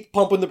 Let's keep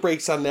pumping the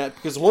brakes on that.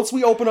 Because once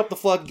we open up the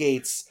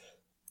floodgates,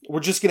 we're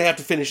just going to have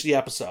to finish the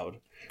episode.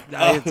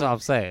 That's what I'm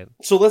saying.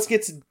 So let's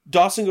get to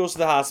Dawson goes to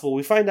the hospital.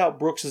 We find out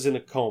Brooks is in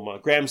a coma.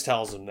 Grams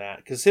tells him that.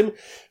 Because him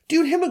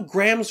and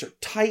Grams are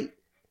tight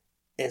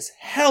as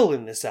hell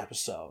in this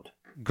episode.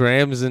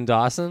 Grams and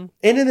Dawson?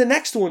 And in the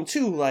next one,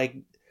 too, like...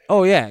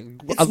 Oh, yeah.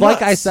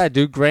 Like I said,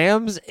 dude,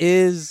 Grams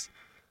is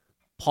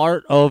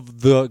part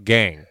of the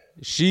gang.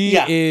 She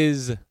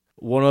is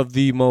one of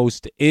the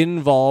most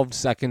involved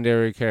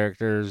secondary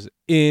characters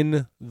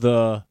in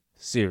the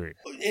series.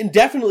 And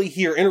definitely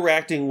here,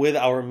 interacting with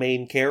our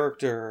main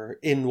character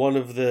in one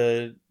of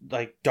the,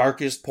 like,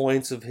 darkest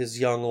points of his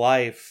young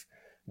life,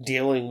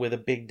 dealing with a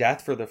big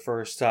death for the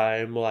first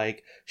time.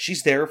 Like,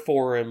 she's there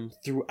for him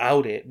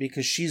throughout it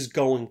because she's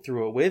going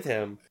through it with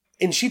him.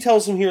 And she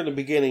tells him here in the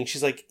beginning,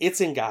 she's like,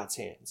 it's in God's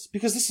hands.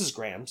 Because this is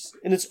Grams,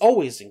 and it's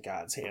always in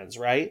God's hands,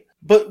 right?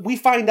 But we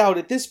find out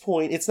at this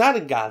point, it's not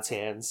in God's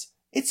hands.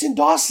 It's in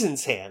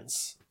Dawson's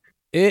hands.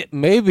 It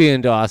may be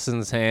in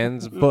Dawson's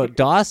hands, but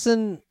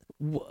Dawson's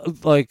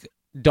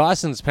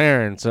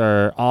parents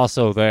are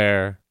also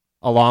there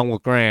along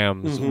with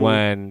Grams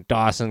when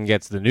Dawson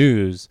gets the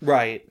news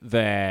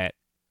that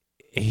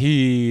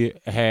he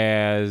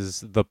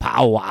has the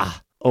power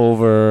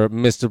over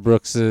Mr.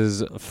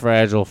 Brooks's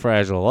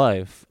fragile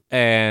life.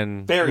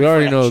 And we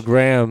already know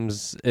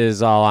Grams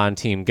is all on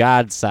Team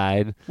God's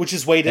side. Which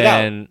is waited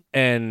out.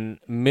 And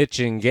Mitch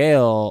and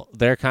Gail,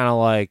 they're kind of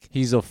like,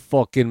 he's a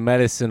fucking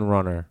medicine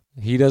runner.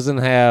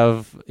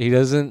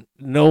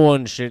 No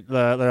one should,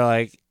 they're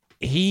like,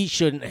 he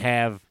shouldn't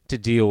have to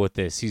deal with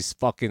this. He's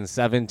fucking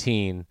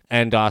 17.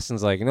 And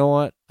Dawson's like, you know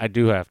what? I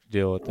do have to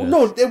deal with this.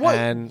 No,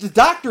 the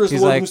doctor is the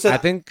one who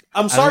said,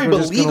 I'm sorry,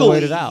 but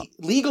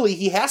legally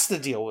he has to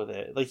deal with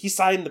it. Like, he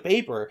signed the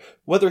paper.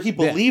 Whether he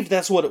believed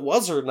that's what it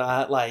was or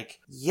not, like,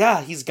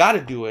 yeah, he's got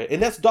to do it.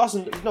 And that's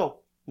Dawson. No,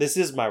 this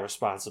is my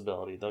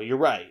responsibility, though. You're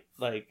right.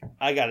 Like,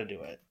 I got to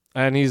do it.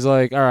 And he's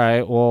like, all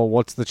right, well,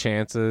 what's the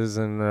chances?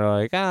 And they're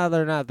like,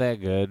 they're not that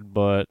good.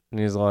 And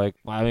he's like,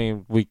 I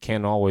mean, we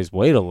can always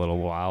wait a little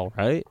while,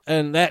 right?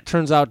 And that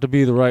turns out to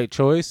be the right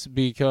choice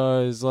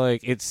because,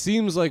 like, it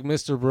seems like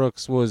Mr.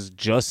 Brooks was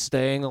just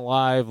staying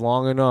alive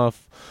long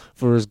enough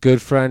for his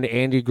good friend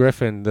Andy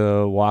Griffin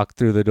to walk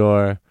through the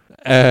door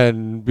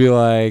and be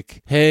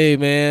like, hey,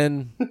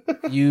 man,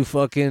 you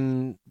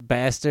fucking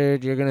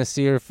bastard, you're going to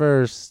see her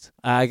first.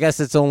 I guess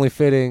it's only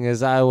fitting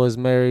as I was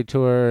married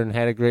to her and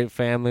had a great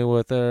family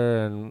with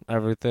her and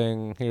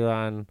everything here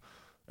on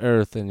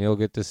Earth, and you'll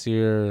get to see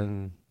her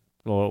and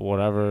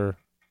whatever,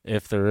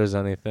 if there is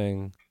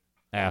anything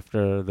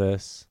after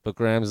this. But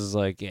Grams is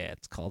like, yeah,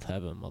 it's called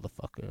heaven,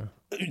 motherfucker.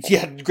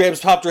 Yeah,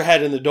 Grams popped her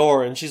head in the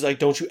door, and she's like,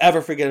 don't you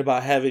ever forget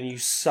about heaven, you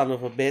son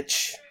of a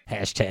bitch.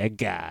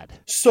 God.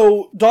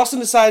 So Dawson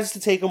decides to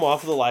take him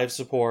off of the life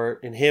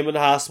support, and him and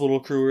the hospital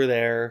crew are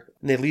there,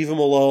 and they leave him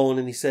alone,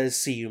 and he says,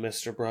 "See you,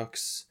 Mr.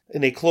 Brooks."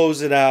 And they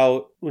close it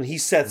out when he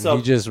sets up.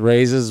 He just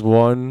raises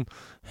one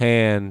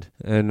hand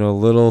and a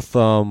little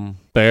thumb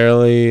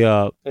barely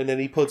up. And then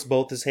he puts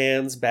both his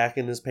hands back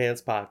in his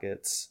pants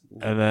pockets.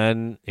 And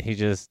then he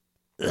just...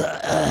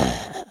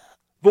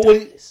 But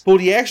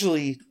what he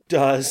actually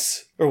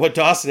does, or what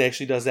Dawson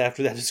actually does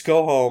after that, is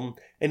go home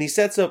and he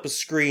sets up a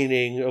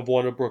screening of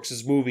one of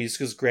Brooks's movies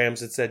because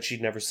Grams had said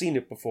she'd never seen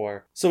it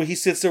before. So he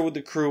sits there with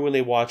the crew and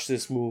they watch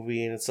this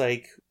movie, and it's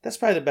like, that's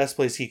probably the best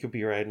place he could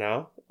be right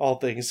now, all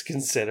things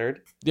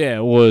considered. Yeah,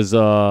 it was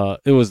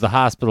the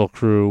hospital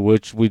crew,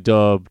 which we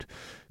dubbed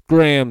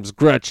Grams,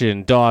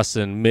 Gretchen,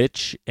 Dawson,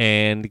 Mitch,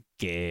 and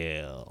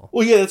Gail.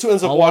 Well, yeah, that's who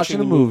ends up all watching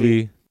the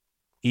movie,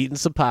 eating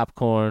some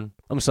popcorn.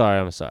 I'm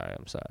sorry.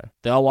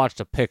 They all watched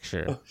a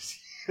picture.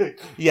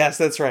 Yes,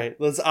 that's right.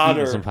 Let's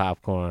honor eating some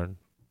popcorn.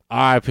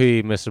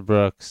 R.I.P. Mr.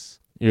 Brooks.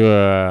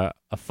 You're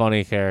a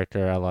funny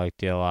character. I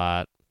liked you a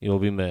lot. You will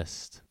be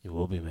missed.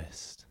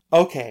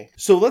 Okay,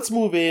 so let's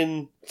move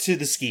in to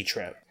the ski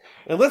trip.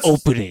 And let's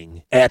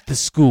opening at the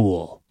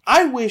school.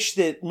 I wish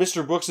that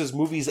Mr. Brooks's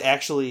movies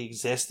actually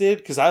existed,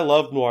 because I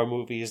love noir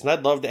movies, and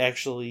I'd love to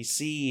actually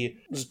see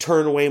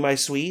Turn Away My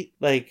Sweet.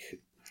 Like,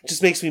 it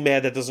just makes me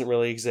mad that doesn't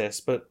really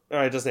exist, but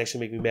alright, it doesn't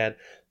actually make me mad.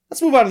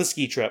 Let's move on to the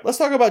ski trip. Let's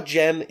talk about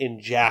Jen and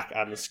Jack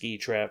on the ski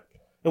trip.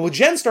 And with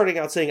Jen starting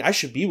out saying, I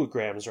should be with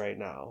Grams right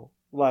now.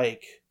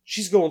 Like,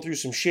 she's going through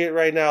some shit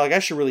right now. Like, I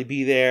should really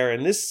be there.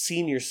 And this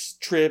senior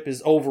trip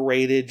is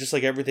overrated, just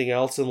like everything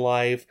else in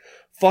life.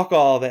 Fuck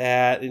all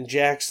that. And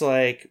Jack's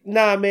like,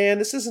 nah, man,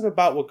 this isn't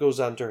about what goes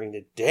on during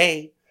the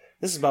day.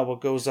 This is about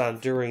what goes on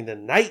during the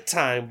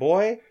nighttime,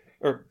 boy.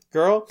 Or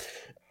girl.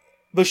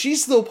 But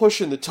she's still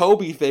pushing the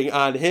Toby thing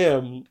on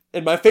him.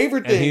 And my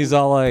favorite thing... And he's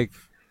all like,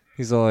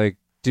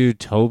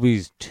 dude,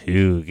 Toby's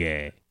too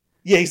gay.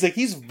 Yeah, he's like,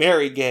 he's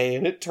very gay,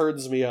 and it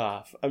turns me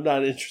off. I'm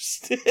not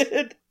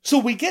interested. So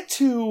we get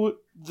to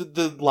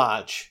the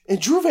lodge, and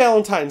Drue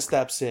Valentine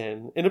steps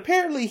in, and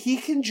apparently he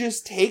can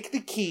just take the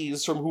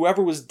keys from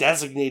whoever was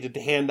designated to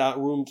hand out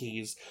room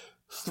keys,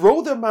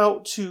 throw them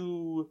out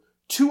to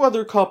two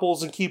other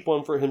couples, and keep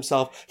one for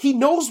himself. He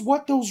knows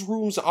what those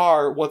rooms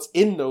are, what's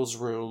in those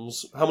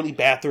rooms, how many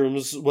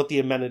bathrooms, what the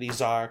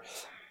amenities are,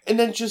 and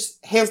then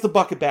just hands the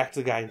bucket back to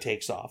the guy and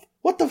takes off.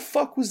 What the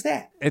fuck was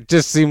that? It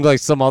just seemed like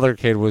some other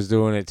kid was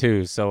doing it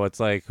too, so it's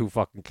like, who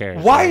fucking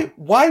cares?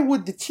 Why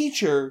would the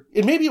teacher,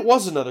 and maybe it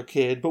was another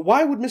kid, but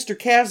why would Mr.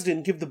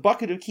 Kasdan give the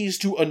bucket of keys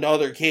to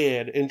another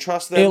kid and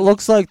trust them? It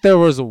looks like there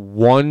was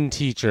one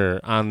teacher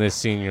on this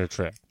senior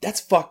trip.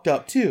 That's fucked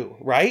up too,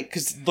 right?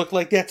 Because it looked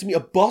like that to me. A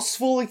bus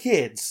full of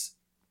kids.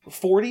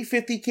 40,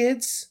 50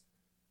 kids?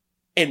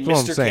 And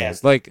That's Mr. what I'm saying.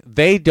 Kasdan. Like,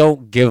 they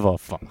don't give a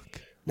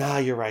fuck. Nah,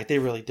 you're right. They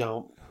really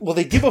don't. Well,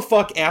 they give a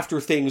fuck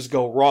after things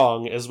go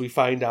wrong, as we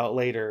find out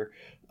later.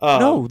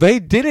 No, they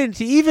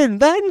didn't even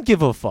then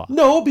give a fuck.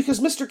 No, because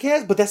Mr.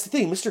 Kasdan... But that's the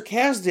thing. Mr.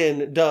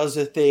 Kasdan does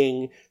a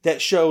thing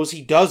that shows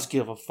he does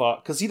give a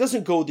fuck, because he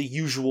doesn't go the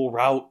usual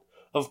route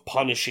of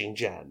punishing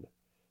Jen.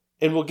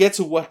 And we'll get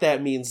to what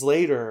that means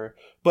later.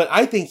 But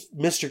I think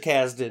Mr.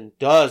 Kasdan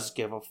does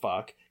give a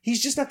fuck.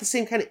 He's just not the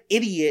same kind of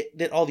idiot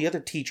that all the other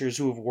teachers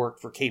who have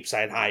worked for Cape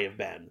Side High have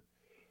been.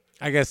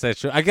 I guess that's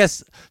true.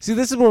 See,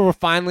 this is where we're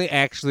finally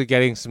actually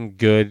getting some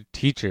good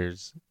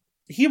teachers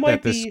He might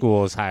that this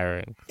school is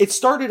hiring. It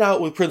started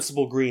out with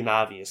Principal Green,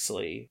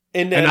 obviously.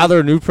 And then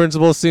other new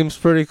principal seems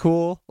pretty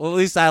cool. Well, at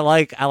least I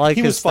like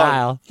his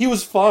style. He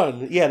was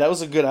fun. Yeah, that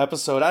was a good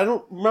episode. I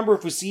don't remember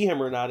if we see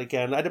him or not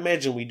again. I'd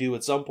imagine we do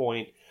at some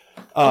point.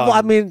 Well,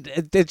 I mean,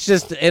 it's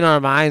just in our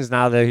minds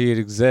now that he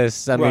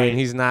exists. I Right. mean,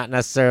 he's not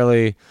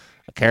necessarily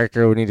a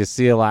character we need to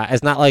see a lot.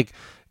 It's not like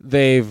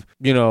they've,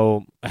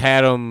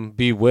 had him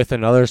be with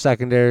another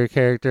secondary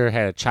character,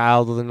 had a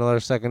child with another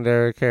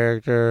secondary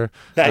character.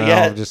 Not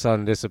yet. Just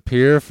on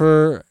disappear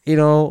for,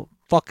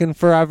 fucking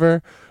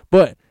forever.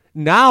 But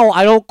now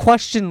I don't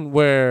question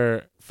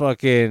where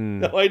fucking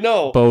No, I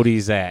know.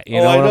 Bodie's at. You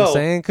Oh, know I what know. I'm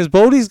saying? Because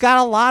Bodie's got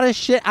a lot of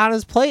shit on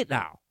his plate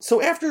now.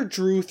 So after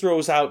Drue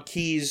throws out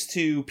keys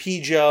to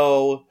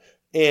P-Joe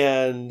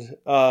and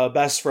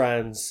best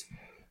friends,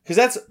 because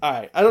that's, all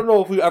right, I don't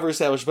know if we've ever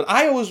established, but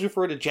I always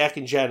refer to Jack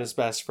and Jen as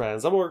best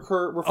friends. I'm going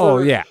to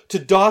refer to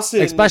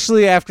Dawson.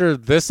 Especially after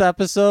this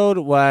episode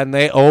when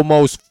they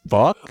almost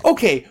fuck.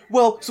 Okay,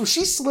 well, so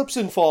she slips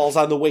and falls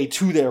on the way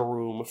to their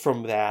room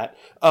from that.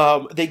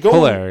 They go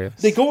Hilarious.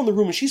 They go in the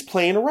room and she's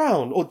playing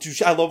around. Oh,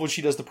 dude, I love when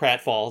she does the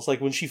pratfalls,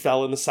 like when she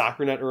fell in the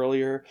soccer net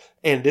earlier,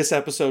 and this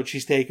episode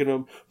she's taking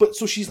them. But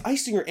so she's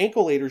icing her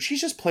ankle later.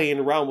 She's just playing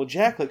around with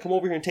Jack, like, come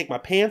over here and take my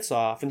pants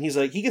off. And he's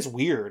like, he gets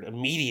weird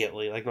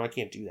immediately, like, no, I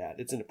can't do that.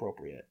 It's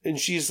inappropriate. And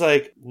she's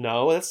like,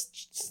 no,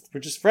 we're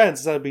just friends.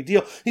 It's not a big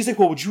deal. He's like,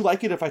 well, would you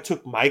like it if I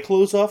took my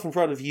clothes off in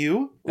front of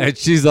you? And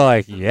she's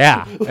like,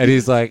 yeah. And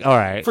he's like, all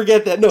right.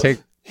 Forget that. No,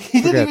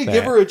 he didn't forget even that.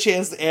 give her a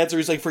chance to answer.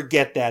 He's like,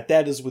 forget that.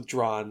 That is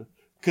withdrawn.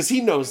 Because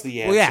he knows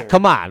the answer. Well, yeah,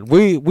 come on.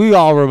 We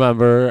all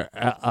remember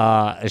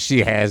she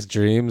has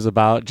dreams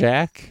about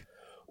Jack.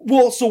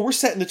 Well, so we're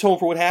setting the tone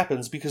for what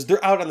happens because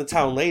they're out on the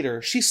town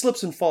later. She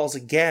slips and falls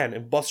again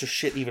and busts her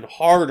shit even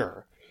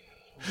harder.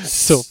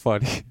 So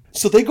funny.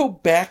 So they go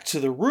back to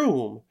the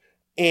room,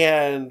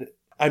 and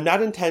I'm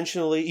not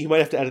intentionally, you might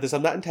have to edit this,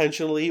 I'm not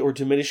intentionally or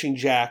diminishing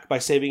Jack by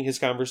saving his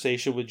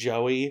conversation with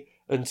Joey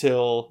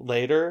until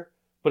later,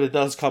 but it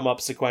does come up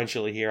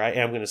sequentially here. I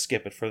am going to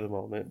skip it for the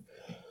moment.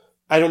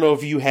 I don't know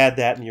if you had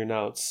that in your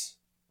notes.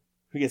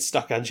 We get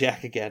stuck on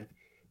Jack again.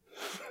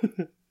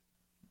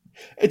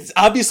 It's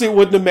obviously it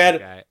wouldn't have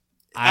mattered.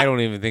 I don't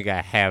even think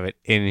I have it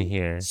in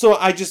here. So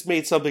I just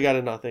made something out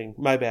of nothing.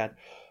 My bad.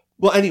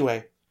 Well,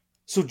 anyway,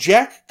 so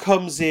Jack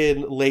comes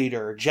in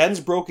later. Jen's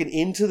broken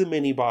into the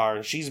minibar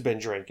and she's been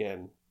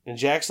drinking. And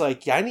Jack's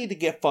like, yeah, I need to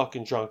get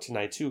fucking drunk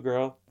tonight too,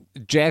 girl.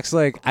 Jack's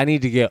like, I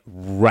need to get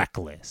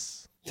reckless.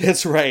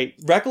 That's right.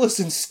 Reckless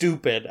and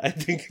stupid, I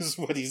think is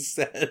what he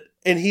said.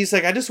 And he's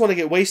like, I just want to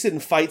get wasted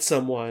and fight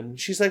someone.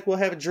 She's like, well,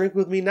 have a drink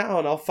with me now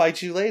and I'll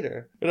fight you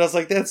later. And I was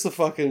like, that's a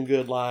fucking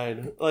good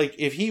line. Like,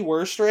 if he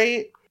were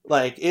straight,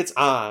 like, it's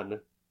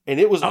on. And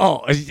it was...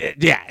 Oh,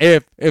 yeah.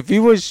 If he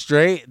was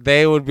straight,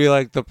 they would be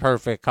like the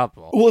perfect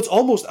couple. Well, it's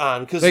almost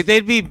on because... Like,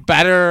 they'd be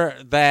better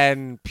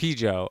than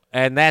Pijo,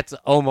 and that's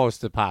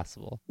almost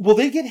impossible. Well,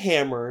 they get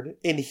hammered,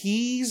 and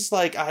he's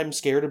like, I'm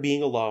scared of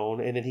being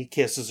alone, and then he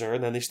kisses her,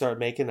 and then they start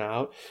making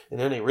out, and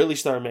then they really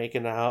start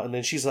making out, and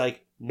then she's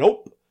like,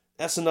 nope,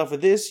 that's enough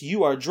of this.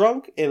 You are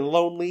drunk and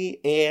lonely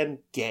and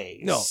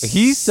gay. No,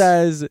 he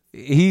says,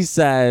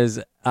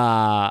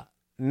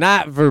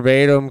 not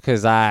verbatim,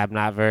 because I'm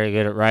not very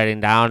good at writing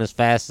down as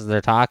fast as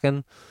they're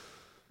talking.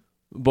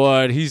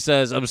 But he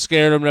says, I'm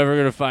scared I'm never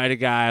going to find a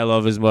guy I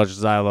love as much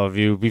as I love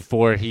you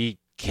before he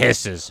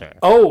kisses her.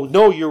 Oh,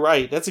 no, you're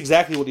right. That's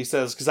exactly what he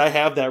says, because I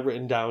have that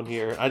written down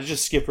here. I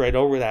just skipped right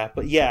over that.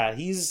 But yeah,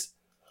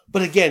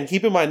 But again,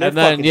 keep in mind, they're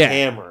fucking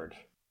hammered.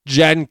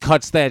 Jen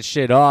cuts that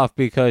shit off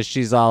because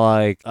she's all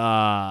like,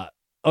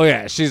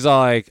 she's all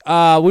like,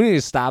 we need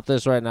to stop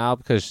this right now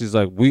because she's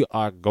like, we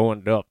are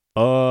going to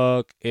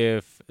fuck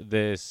if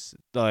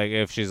I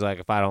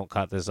don't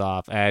cut this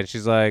off. And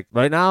she's like,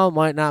 right now it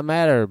might not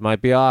matter, it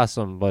might be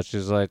awesome, but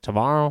she's like,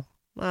 tomorrow,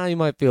 you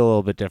might feel a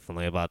little bit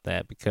differently about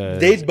that because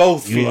they'd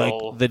both feel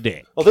like the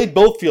dick. Well, they'd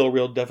both feel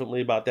real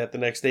differently about that the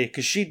next day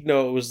because she'd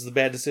know it was the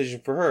bad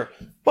decision for her.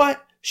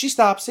 But she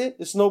stops it.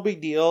 It's no big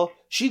deal.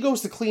 She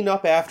goes to clean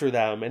up after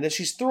them, and as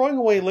she's throwing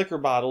away liquor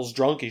bottles,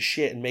 drunk as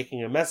shit, and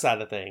making a mess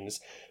out of things,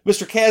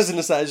 Mr. Kazan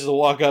decides to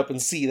walk up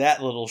and see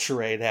that little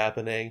charade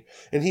happening,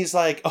 and he's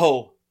like,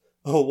 oh,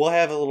 we'll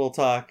have a little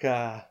talk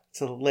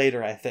till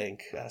later, I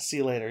think. See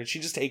you later. And she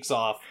just takes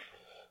off.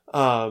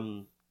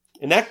 And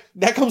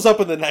that comes up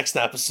in the next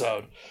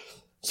episode.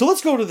 So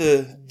let's go to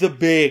the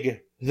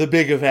big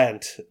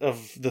event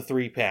of the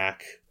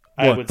 3-pack.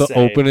 The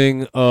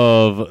opening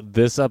of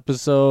this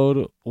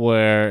episode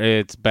where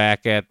it's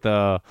back at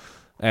the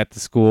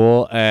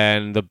school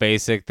and the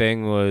basic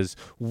thing was,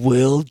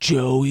 will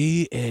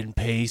Joey and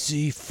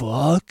Pacey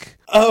fuck?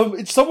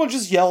 Someone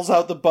just yells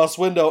out the bus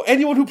window,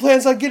 anyone who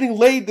plans on getting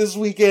laid this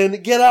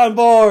weekend, get on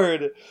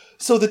board.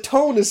 So the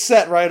tone is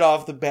set right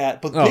off the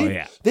bat, but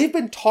they've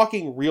been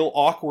talking real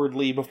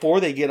awkwardly before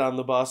they get on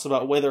the bus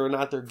about whether or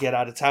not they're get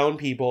out of town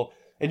people.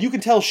 And you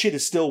can tell shit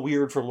is still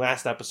weird from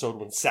last episode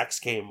when sex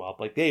came up.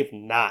 Like, they've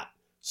not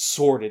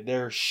sorted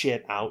their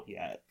shit out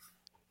yet.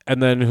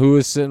 And then who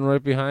is sitting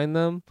right behind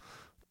them?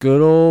 Good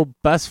old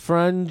best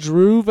friend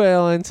Drue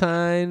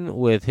Valentine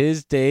with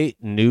his date,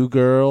 new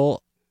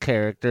girl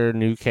character.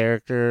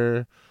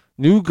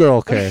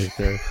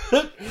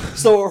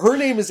 So her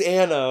name is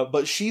Anna,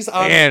 but she's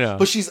on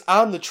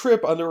the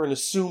trip under an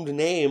assumed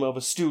name of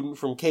a student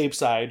from Cape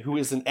Side who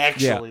isn't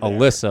actually there.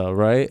 Alyssa,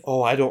 right?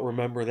 Oh, I don't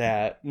remember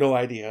that. No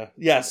idea.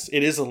 Yes,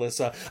 it is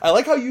Alyssa. I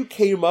like how you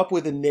came up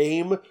with a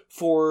name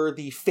for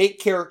the fake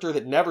character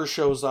that never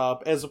shows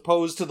up as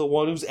opposed to the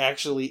one who's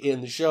actually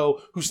in the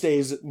show who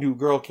stays new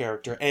girl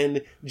character,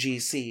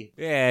 NGC.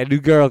 Yeah, new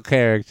girl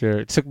character.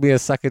 It took me a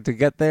second to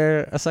get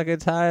there a second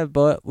time,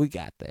 but we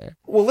got there.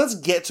 Well, let's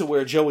get to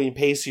where Joey and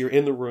Pacey are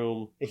in the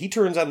room. He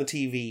turns on the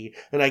TV,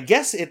 and I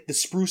guess at the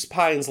Spruce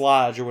Pines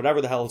Lodge, or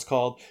whatever the hell it's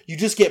called, you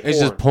just get porn. It's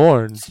just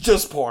porn. It's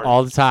just porn.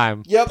 All the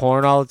time. Yep.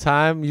 Porn all the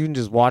time. You can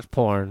just watch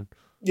porn.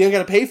 You don't got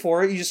to pay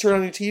for it. You just turn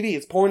on your TV.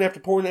 It's porn after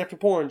porn after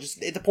porn.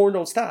 The porn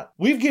don't stop.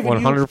 We've given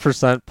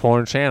 100%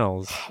 porn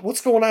channels.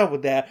 What's going on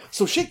with that?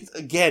 So shit,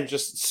 again,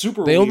 just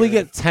super They weird. only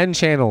get 10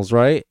 channels,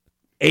 right?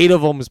 8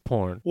 of them is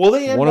porn. Well,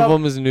 they One of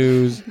them is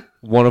news.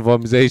 One of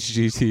them is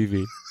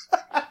HGTV.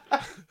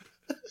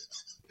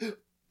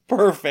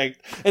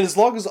 Perfect. And as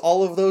long as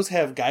all of those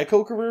have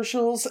Geico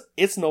commercials,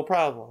 it's no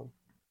problem.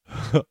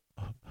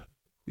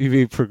 You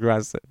mean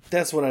progressive?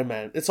 That's what I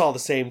meant. It's all the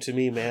same to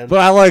me, man. But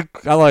I like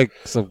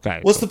some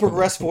Geico. What's the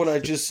progressive one I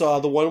just saw?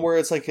 The one where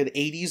it's like an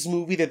 80s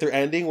movie that they're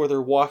ending, where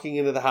they're walking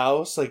into the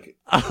house, like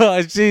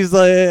she's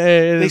like,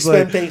 they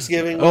spend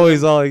Thanksgiving. Oh,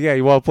 he's all like, yeah,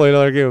 you want to play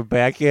another game of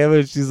backgammon?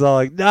 And she's all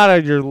like, not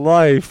on your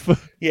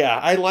life. Yeah,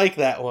 I like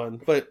that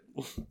one, but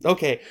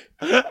okay.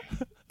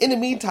 In the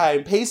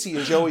meantime, Pacey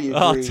and Joey agree.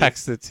 I'll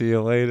text it to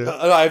you later.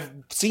 I've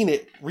seen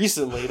it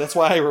recently. That's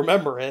why I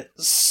remember it.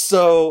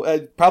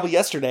 So, probably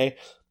yesterday.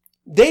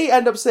 They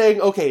end up saying,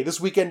 okay,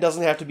 this weekend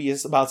doesn't have to be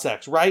about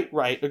sex.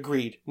 Right,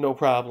 agreed. No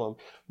problem.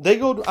 They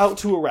go out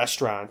to a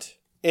restaurant,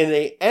 and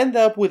they end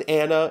up with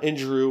Anna and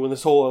Drue and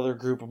this whole other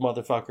group of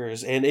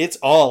motherfuckers, and it's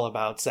all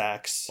about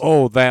sex.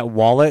 Oh, that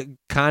wallet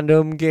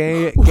condom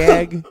gag?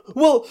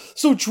 Well,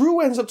 so Drue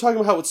ends up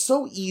talking about how it's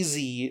so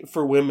easy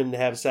for women to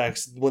have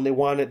sex. When they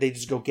want it, they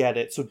just go get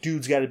it. So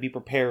dudes got to be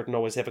prepared and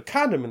always have a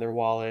condom in their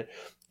wallet.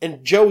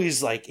 And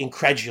Joey's like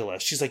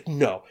incredulous. She's like,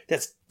 no,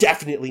 that's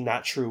definitely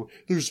not true.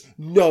 There's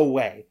no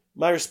way.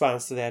 My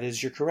response to that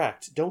is, you're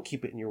correct. Don't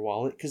keep it in your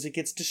wallet because it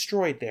gets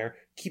destroyed there.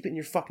 Keep it in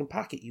your fucking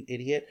pocket, you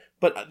idiot.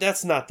 But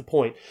that's not the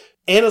point.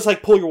 Anna's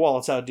like, pull your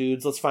wallets out,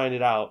 dudes. Let's find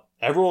it out.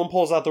 Everyone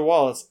pulls out their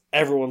wallets.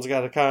 Everyone's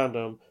got a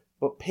condom.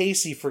 But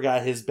Pacey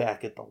forgot his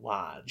back at the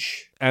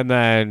lodge. And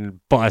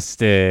then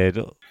busted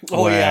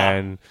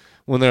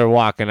when they were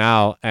walking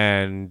out,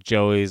 and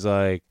Joey's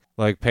like,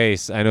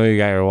 Pace, I know you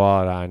got your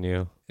wallet on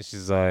you.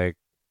 She's like,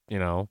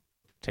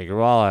 take your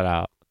wallet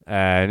out.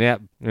 And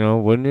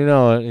wouldn't you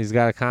know it, he's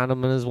got a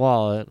condom in his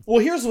wallet. Well,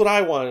 here's what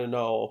I want to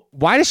know.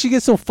 Why does she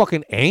get so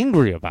fucking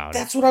angry about it?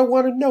 That's what I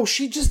want to know.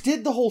 She just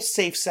did the whole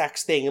safe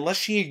sex thing. Unless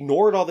she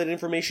ignored all that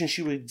information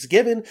she was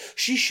given,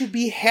 she should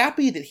be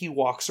happy that he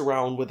walks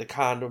around with a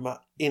condom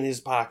in his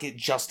pocket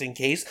just in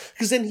case,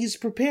 because then he's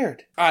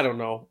prepared. I don't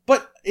know.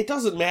 But it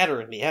doesn't matter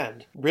in the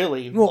end,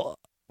 really.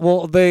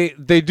 Well, they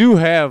do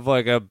have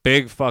like a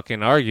big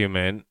fucking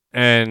argument.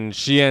 And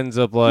she ends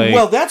up like...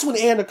 Well, that's when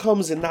Anna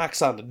comes and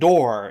knocks on the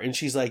door. And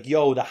she's like,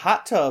 yo, the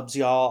hot tubs,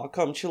 y'all.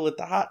 Come chill at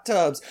the hot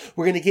tubs.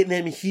 We're going to get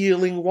in them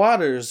healing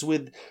waters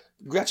with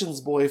Gretchen's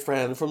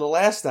boyfriend from the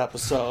last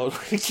episode. We're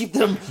going to keep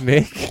them...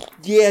 Nick?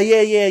 Yeah.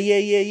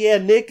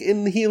 Nick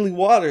in the healing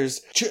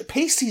waters.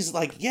 Pacey's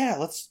like, yeah,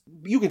 let's...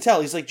 You can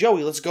tell. He's like,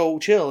 Joey, let's go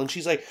chill. And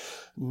she's like...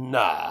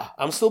 Nah,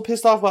 I'm still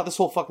pissed off about this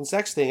whole fucking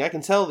sex thing. I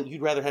can tell that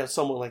you'd rather have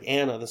someone like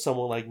Anna than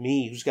someone like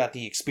me who's got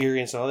the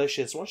experience and all that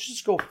shit. So why don't you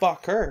just go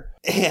fuck her?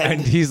 And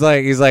he's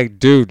like,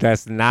 dude,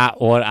 that's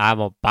not what I'm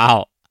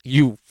about.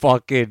 You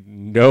fucking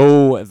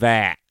know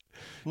that.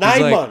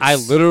 9 months. I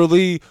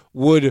literally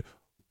would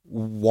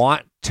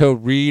want to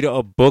read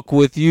a book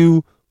with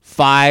you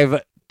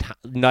 5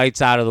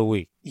 nights out of the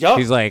week. Yep.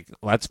 He's like,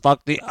 let's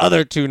fuck the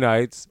other 2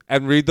 nights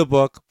and read the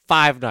book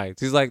 5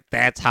 nights. He's like,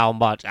 that's how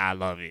much I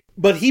love you.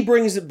 But he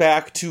brings it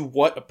back to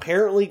what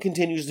apparently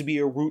continues to be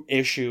a root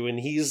issue. And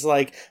he's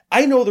like,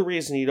 I know the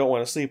reason you don't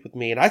want to sleep with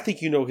me. And I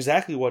think you know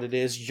exactly what it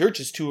is. You're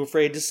just too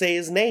afraid to say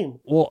his name.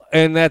 Well,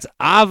 and that's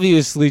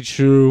obviously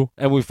true.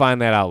 And we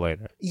find that out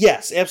later.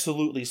 Yes,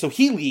 absolutely. So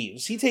he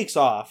leaves. He takes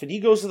off. And he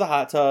goes to the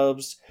hot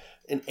tubs.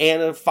 And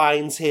Anna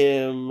finds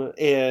him.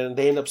 And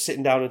they end up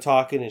sitting down and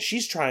talking. And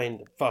she's trying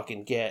to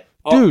fucking get...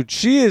 Dude,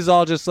 she is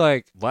all just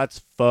like, let's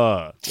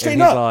fuck. Straight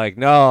and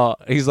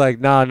up. He's like,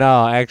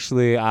 no,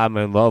 actually, I'm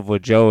in love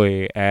with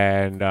Joey,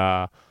 and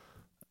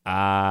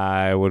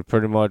I would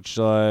pretty much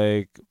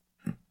like,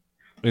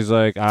 he's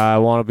like, I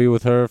want to be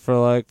with her for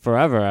like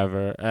forever,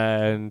 ever.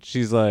 And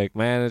she's like,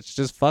 man, it's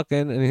just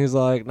fucking. And he's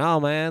like, no,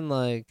 man,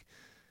 like,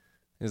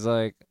 he's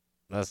like,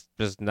 that's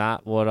just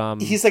not what I'm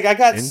into. He's like, I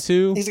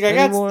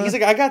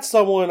got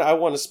someone I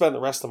want to spend the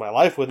rest of my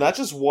life with, not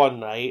just one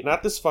night,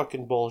 not this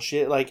fucking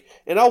bullshit. Like,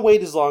 and I'll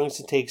wait as long as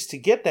it takes to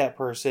get that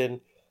person.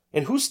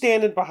 And who's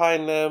standing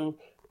behind them,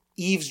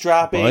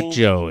 eavesdropping, but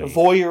Joey,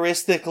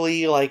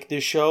 voyeuristically, like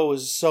this show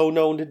is so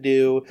known to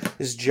do,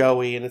 is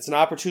Joey. And it's an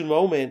opportune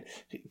moment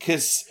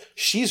because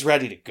she's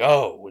ready to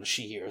go when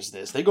she hears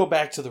this. They go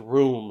back to the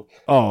room.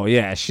 Oh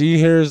yeah, she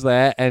hears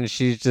that and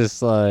she's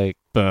just like,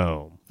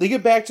 boom. They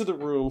get back to the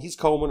room. He's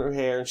combing her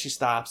hair, and she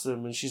stops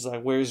him, and she's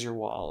like, where's your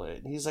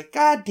wallet? And he's like,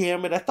 God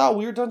damn it, I thought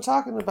we were done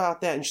talking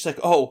about that. And she's like,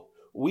 oh,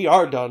 we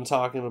are done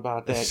talking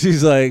about that.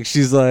 She's like,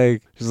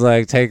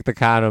 take the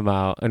condom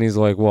out. And he's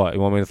like, what? You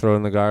want me to throw it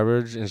in the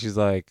garbage? And she's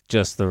like,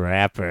 just the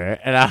wrapper.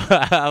 And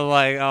I'm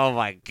like, oh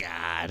my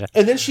God.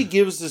 And then she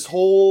gives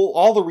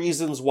all the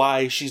reasons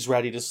why she's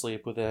ready to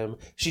sleep with him.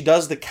 She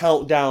does the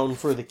countdown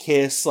for the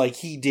kiss like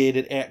he did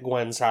at Aunt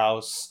Gwen's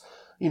house.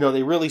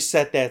 They really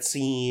set that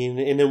scene,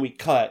 and then we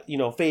cut,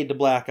 fade to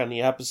black on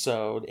the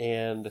episode,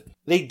 and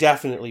they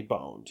definitely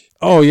boned.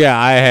 Oh, yeah,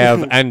 I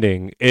have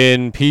ending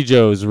in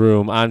Pijo's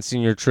room on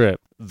senior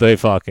trip. They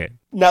fucking.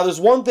 Now,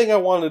 there's one thing I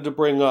wanted to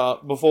bring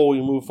up before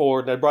we move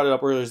forward, and I brought it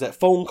up earlier, is that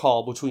phone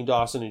call between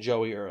Dawson and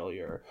Joey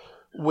earlier,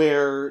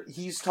 where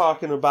he's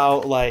talking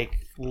about, like,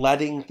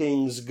 letting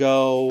things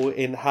go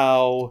and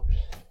how...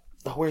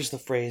 Where's the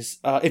phrase?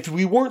 If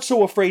we weren't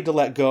so afraid to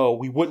let go,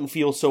 we wouldn't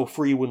feel so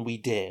free when we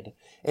did.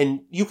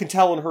 And you can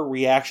tell in her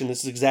reaction,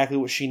 this is exactly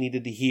what she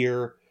needed to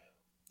hear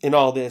in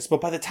all this.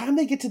 But by the time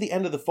they get to the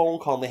end of the phone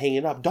call and they hang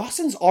it up,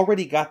 Dawson's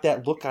already got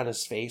that look on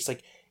his face.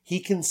 Like, he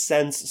can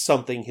sense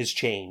something has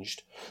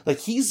changed. Like,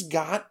 he's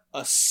got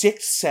a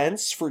sixth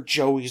sense for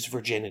Joey's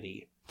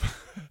virginity.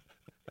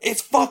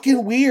 It's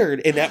fucking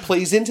weird. And that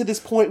plays into this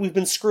point we've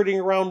been skirting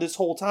around this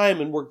whole time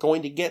and we're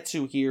going to get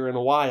to here in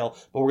a while,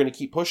 but we're going to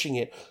keep pushing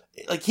it.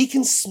 Like, he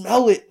can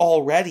smell it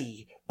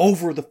already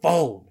over the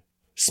phone.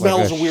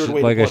 Smells a weird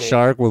way to put it. Like a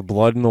shark with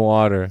blood in the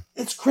water.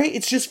 It's great.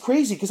 It's just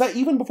crazy. Because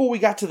even before we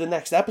got to the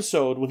next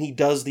episode, when he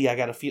does the I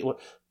gotta feel,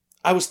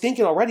 I was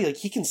thinking already, like,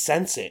 he can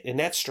sense it. And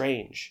that's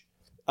strange.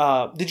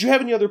 Did you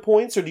have any other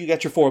points, or do you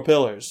got your 4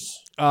 pillars?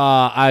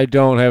 I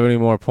don't have any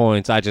more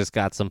points. I just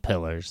got some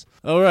pillars.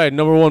 All right,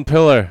 number 1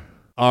 pillar.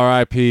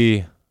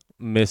 R.I.P.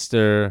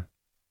 Mr.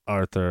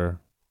 Arthur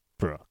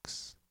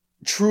Brooks.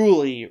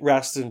 Truly,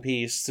 rest in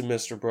peace to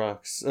Mr.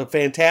 Brooks. A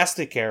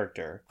fantastic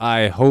character.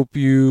 I hope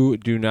you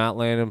do not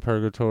land in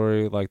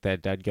purgatory like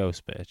that dead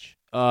ghost bitch.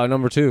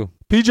 Number 2.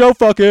 P.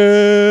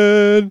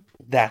 fucking.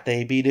 That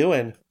they be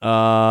doing.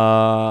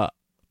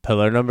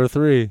 Pillar number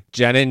 3.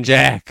 Jen and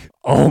Jack.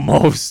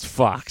 Almost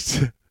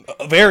fucked.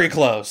 Very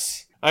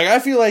close. I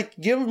feel like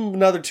give him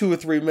another 2 or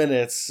 3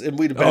 minutes and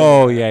we'd have been.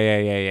 Oh,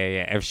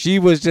 yeah. If she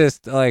was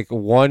just like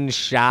one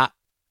shot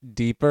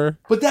deeper.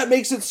 But that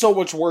makes it so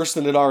much worse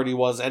than it already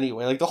was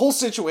anyway. Like, the whole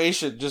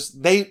situation,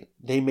 just, they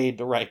made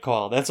the right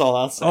call. That's all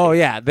I'll say. Oh,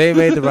 yeah, they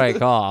made the right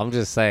call. I'm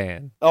just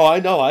saying. Oh, I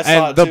know. I saw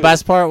and it the too.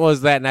 best part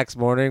was that next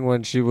morning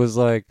when she's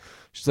like,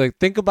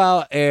 think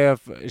about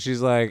if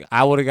she's like,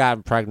 I would have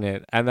gotten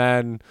pregnant. And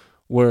then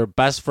we're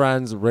best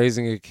friends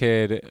raising a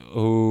kid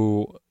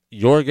who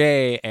you're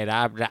gay and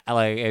I'm not,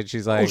 like, and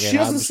she's like, she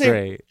doesn't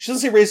say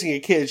raising a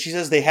kid. She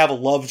says they have a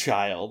love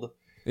child,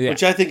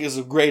 which I think is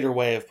a greater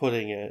way of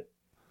putting it.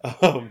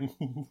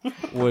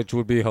 Which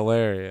would be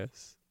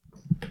hilarious.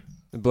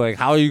 It'd be like,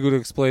 how are you going to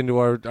explain to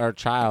our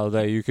child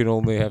that you can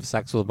only have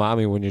sex with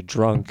mommy when you're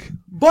drunk?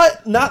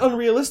 But not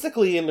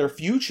unrealistically, in their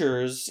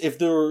futures, if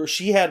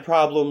she had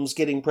problems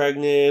getting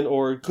pregnant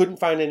or couldn't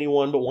find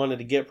anyone but wanted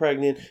to get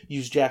pregnant,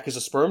 use Jack as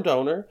a sperm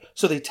donor.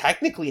 So they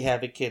technically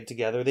have a kid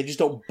together. They just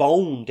don't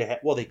bone to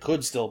well, they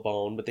could still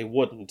bone, but they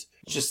wouldn't.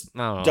 Just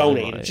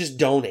donate it. Just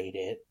donate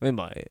it. They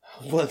might.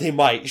 Well, they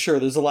might. Sure,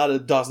 there's a lot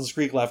of Dawson's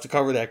Creek left to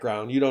cover that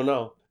ground. You don't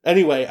know.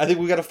 Anyway, I think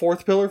we got a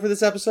 4th pillar for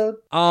this episode.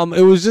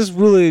 It was just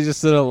really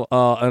just an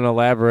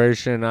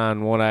elaboration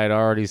on what I had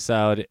already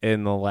said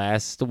in the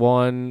last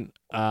one,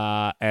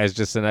 as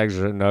just an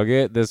extra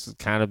nugget. This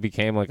kind of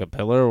became like a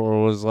pillar where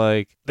it was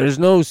like, there's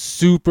no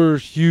super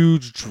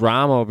huge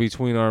drama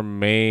between our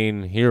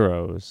main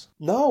heroes.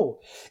 No,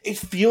 it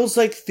feels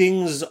like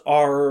things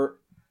are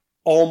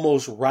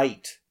almost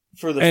right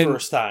for the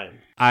first time.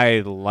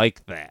 I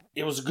like that.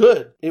 It was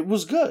good.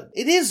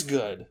 It is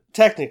good,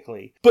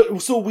 technically.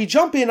 But so we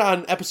jump in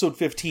on episode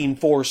 15,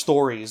 4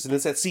 stories, and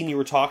it's that scene you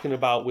were talking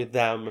about with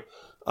them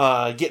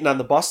getting on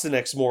the bus the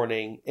next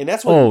morning, and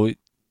that's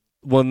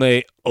when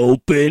they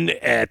open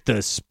at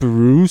the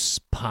Spruce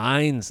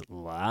Pines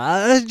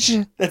Lodge?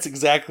 That's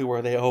exactly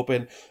where they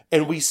open.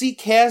 And we see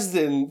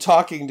Kasdan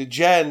talking to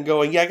Jen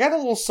going, yeah, I got a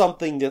little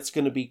something that's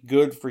going to be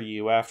good for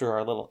you after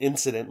our little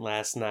incident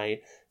last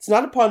night. It's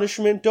not a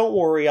punishment. Don't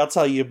worry. I'll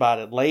tell you about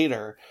it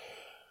later.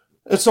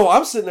 And so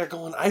I'm sitting there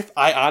going,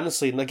 I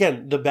honestly, and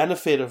again, the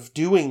benefit of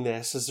doing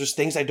this is there's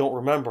things I don't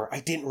remember.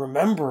 I didn't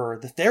remember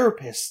the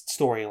therapist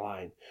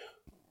storyline.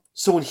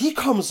 So when he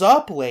comes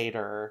up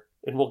later,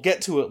 and we'll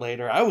get to it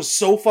later, I was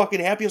so fucking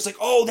happy. I was like,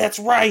 oh, that's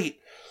right.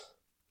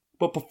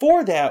 But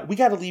before that, we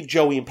got to leave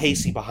Joey and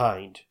Pacey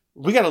behind.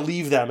 We got to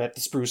leave them at the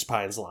Spruce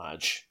Pines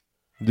Lodge.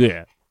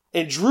 Yeah.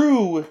 And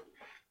Drue,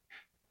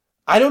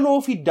 I don't know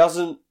if he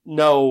doesn't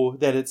know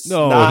that it's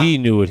he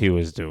knew what he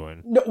was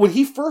doing. No, when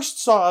he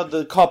first saw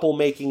the couple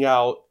making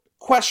out,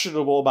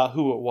 questionable about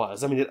who it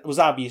was. I mean, it was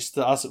obvious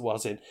to us it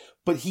wasn't.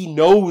 But he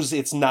knows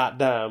it's not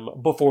them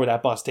before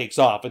that bus takes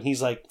off. And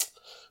he's like,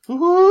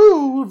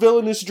 ooh,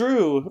 villainous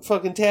Drue,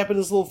 fucking tapping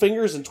his little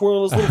fingers and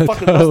twirling his little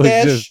fucking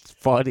mustache. It was just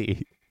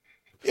funny.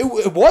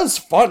 It was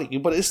funny,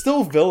 but it's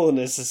still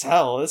villainous as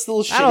hell. It's still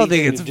a shitty I don't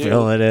think it's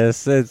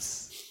villainous.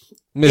 It's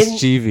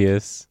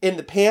mischievous. In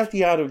the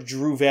pantheon of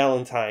Drue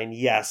Valentine,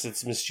 yes,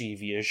 it's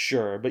mischievous,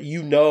 sure. But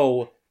you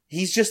know,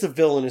 he's just a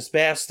villainous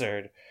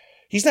bastard.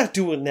 He's not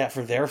doing that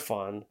for their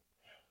fun.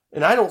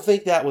 And I don't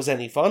think that was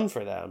any fun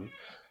for them.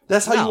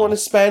 That's how you want to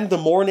spend the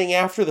morning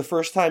after the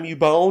first time you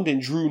boned,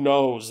 and Drue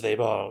knows they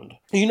boned.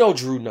 You know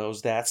Drue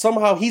knows that.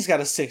 Somehow he's got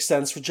a sixth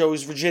sense for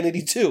Joey's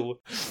virginity, too.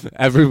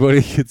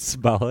 Everybody can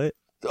smell it.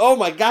 Oh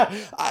my god,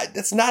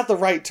 that's not the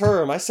right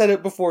term. I said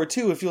it before,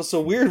 too. It feels so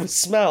weird with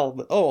smell,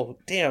 but oh,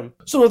 damn.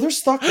 So they're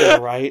stuck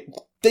there, right?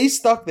 They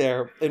stuck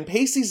there, and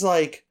Pacey's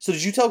like, so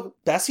did you tell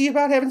Bessie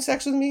about having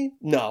sex with me?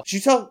 No. Did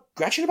you tell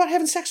Gretchen about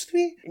having sex with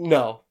me?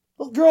 No.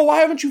 Well, girl, why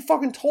haven't you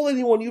fucking told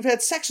anyone you've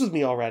had sex with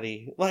me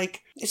already?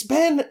 Like, it's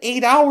been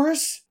 8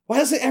 hours. Why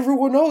doesn't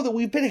everyone know that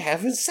we've been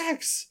having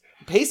sex?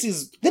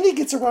 Then he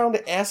gets around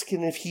to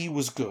asking if he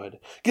was good.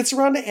 Gets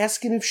around to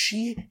asking if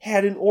she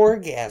had an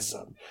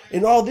orgasm.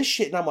 And all this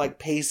shit. And I'm like,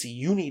 Pacey,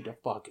 you need to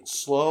fucking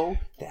slow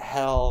the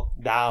hell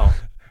down.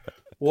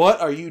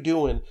 What are you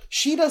doing?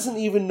 She doesn't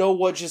even know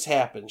what just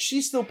happened.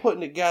 She's still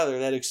putting together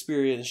that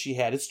experience she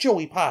had. It's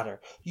Joey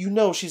Potter. You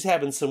know she's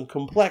having some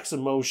complex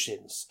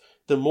emotions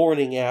the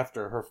morning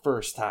after her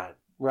first time,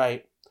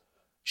 right?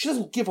 She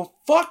doesn't give a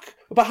fuck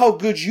about how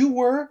good you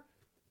were.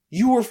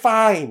 You were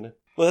fine.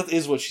 Well, that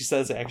is what she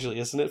says, actually,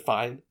 isn't it?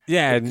 Fine.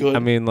 Yeah, Good. I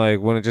mean, like,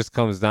 when it just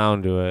comes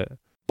down to it.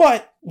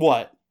 But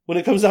what? When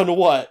it comes down to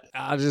what?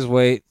 I'll just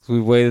wait. We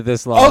waited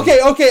this long.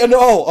 Okay,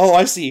 no,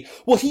 I see.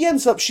 Well, she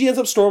ends up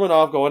storming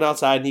off, going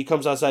outside, and he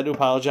comes outside to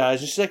apologize.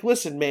 And she's like,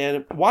 listen,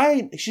 man,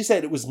 why? She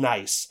said it was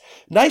nice.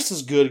 Nice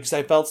is good because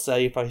I felt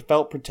safe, I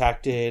felt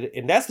protected,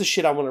 and that's the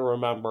shit I want to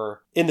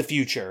remember in the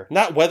future.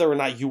 Not whether or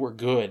not you were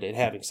good at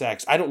having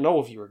sex. I don't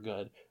know if you were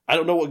good. I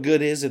don't know what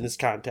good is in this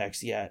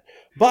context yet.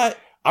 But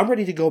I'm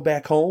ready to go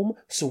back home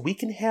so we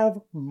can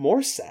have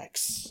more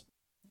sex.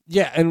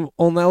 Yeah, and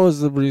that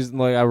was the reason,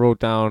 like, I wrote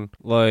down,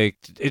 like,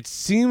 it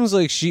seems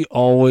like she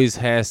always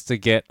has to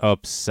get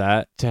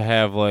upset to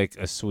have, like,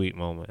 a sweet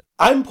moment.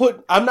 I'm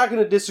not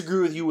going to disagree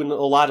with you in a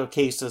lot of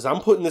cases. I'm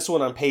putting this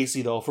one on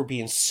Pacey, though, for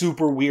being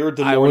super weird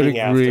the morning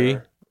I would agree.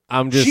 after.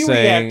 I'm just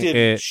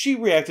saying she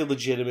reacted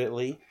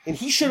legitimately, and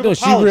he should have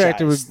apologized. No, she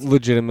reacted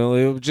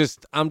legitimately.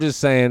 I'm just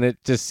saying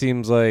it just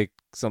seems like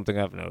something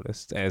I've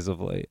noticed as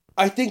of late.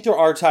 I think there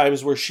are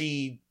times where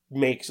she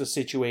makes a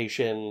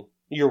situation...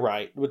 You're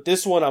right. With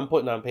this one, I'm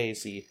putting on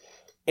Pacey.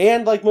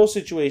 And like most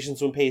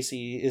situations when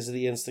Pacey is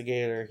the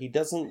instigator, he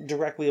doesn't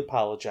directly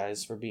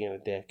apologize for being a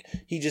dick.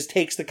 He just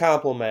takes the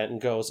compliment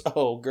and goes,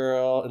 oh,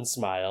 girl, and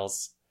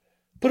smiles.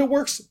 But it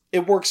works.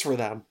 It works for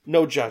them.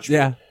 No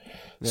judgment.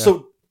 Yeah.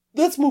 So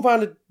let's move on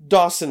to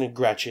Dawson and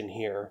Gretchen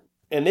here.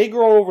 And they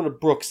go over to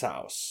Brooke's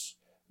house.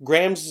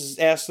 Grams has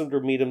asked them to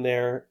meet him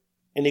there.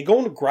 And they go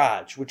in the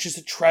garage, which is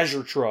a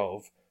treasure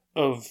trove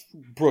of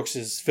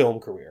Brooks'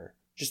 film career.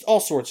 Just all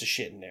sorts of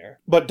shit in there.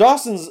 But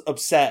Dawson's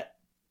upset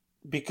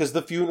because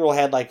the funeral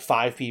had like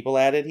 5 people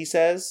at it, he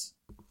says.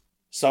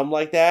 Something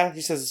like that.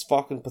 He says it's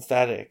fucking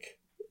pathetic.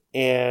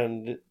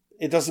 And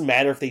it doesn't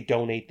matter if they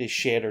donate this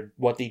shit or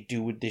what they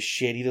do with this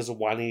shit. He doesn't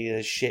want any of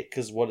this shit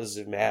because what does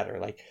it matter?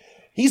 Like,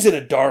 he's in a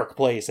dark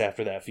place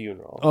after that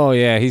funeral. Oh,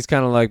 yeah. He's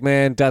kind of like,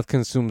 man, death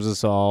consumes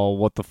us all.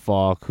 What the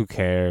fuck? Who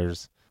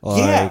cares?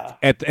 Like,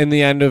 in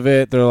the end of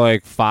it, they're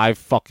like 5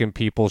 fucking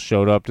people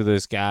showed up to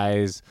this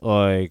guy's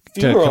like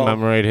funeral to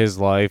commemorate his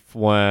life.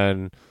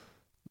 When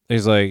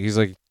he's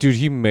like, dude,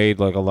 he made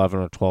like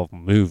 11 or 12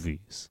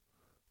 movies,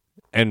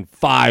 and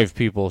 5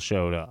 people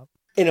showed up.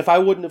 And if I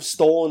wouldn't have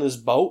stolen his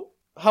boat,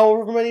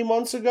 however many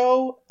months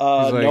ago,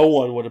 no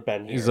one would have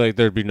been here. He's like,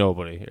 there'd be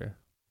nobody here.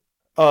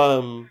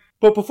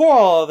 But before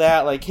all of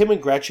that, like him and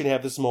Gretchen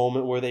have this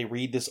moment where they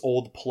read this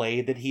old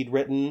play that he'd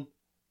written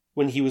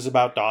when he was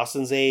about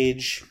Dawson's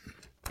age.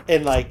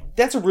 And, like,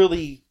 that's a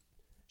really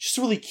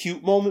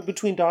cute moment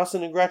between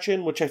Dawson and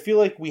Gretchen, which I feel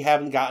like we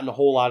haven't gotten a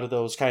whole lot of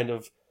those kind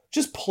of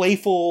just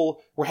playful,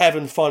 we're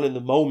having fun in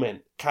the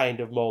moment kind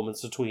of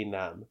moments between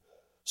them.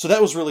 So that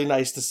was really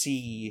nice to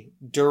see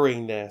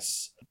during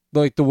this.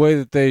 Like, the way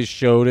that they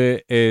showed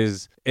it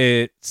is,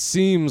 it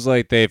seems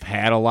like they've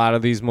had a lot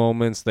of these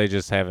moments, they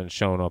just haven't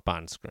shown up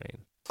on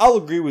screen. I'll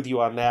agree with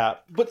you on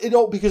that, but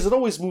because it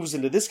always moves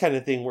into this kind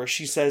of thing where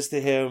she says to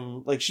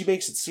him, like, she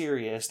makes it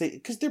serious,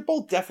 because they're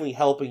both definitely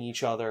helping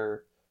each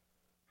other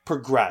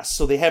progress,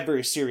 so they have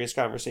very serious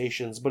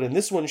conversations, but in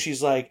this one,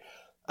 she's like,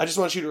 I just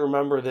want you to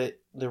remember that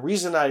the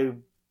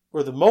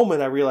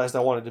moment I realized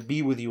I wanted to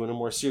be with you in a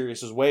more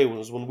serious way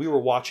was when we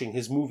were watching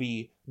his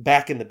movie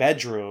Back in the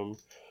Bedroom.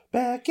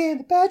 Back in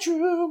the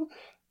bedroom!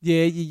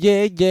 Yeah.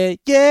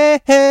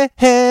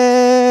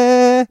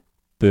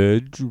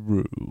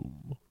 Bedroom.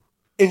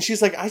 And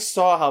she's like, I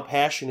saw how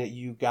passionate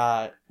you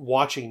got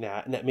watching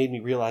that, and that made me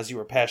realize you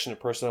were a passionate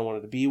person I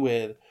wanted to be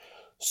with.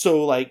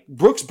 So, like,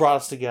 Brooks brought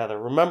us together.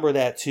 Remember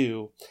that,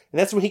 too. And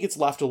that's when he gets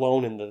left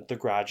alone in the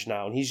garage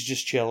now, and he's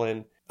just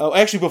chilling. Oh,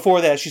 actually, before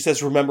that, she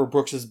says, remember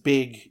Brooks's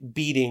big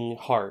beating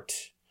heart,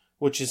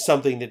 which is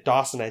something that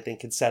Dawson, I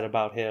think, had said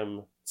about him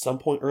at some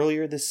point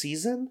earlier this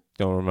season.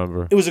 Don't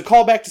remember. It was a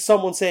callback to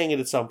someone saying it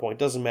at some point.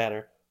 Doesn't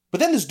matter. But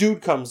then this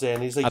dude comes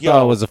in. He's like, I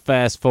thought it was a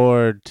fast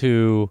forward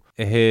to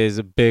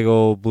his big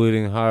old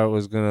bleeding heart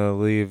was going to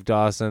leave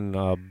Dawson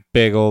a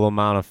big old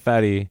amount of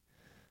fatty.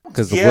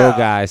 Because the little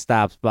guy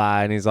stops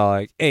by and he's all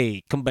like,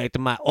 hey, come back to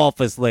my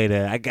office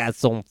later. I got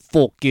some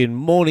fucking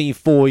money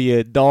for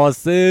you,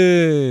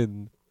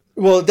 Dawson.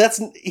 Well, that's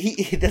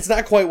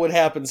not quite what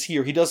happens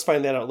here. He does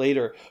find that out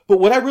later. But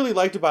what I really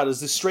liked about it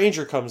is this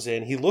stranger comes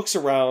in. He looks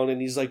around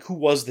and he's like, who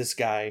was this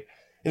guy?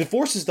 And it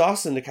forces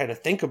Dawson to kind of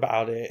think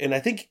about it. And I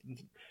think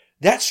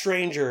that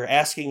stranger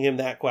asking him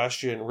that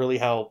question really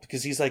helped,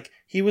 because he's like,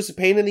 he was a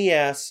pain in the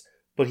ass,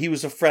 but he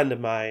was a friend of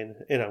mine,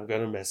 and I'm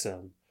going to miss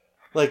him.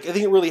 Like, I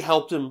think it really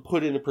helped him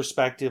put into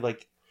perspective,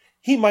 like,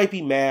 he might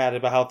be mad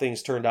about how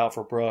things turned out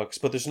for Brooks,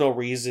 but there's no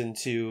reason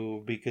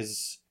to,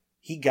 because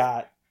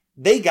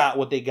they got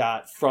what they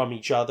got from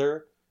each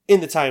other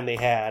in the time they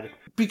had.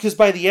 Because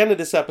by the end of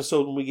this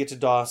episode, when we get to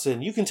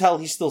Dawson, you can tell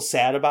he's still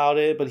sad about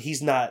it, but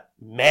he's not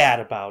mad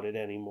about it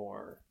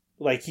anymore,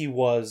 like he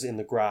was in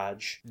the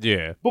garage.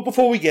 Yeah. But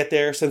before we get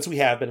there, since we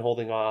have been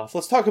holding off,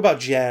 let's talk about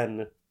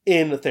Jen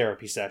in the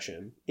therapy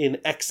session, in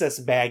excess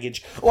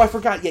baggage. Oh, I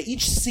forgot. Yeah,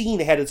 each scene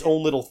had its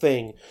own little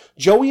thing.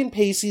 Joey and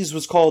Pacey's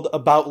was called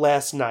About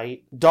Last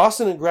Night.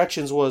 Dawson and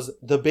Gretchen's was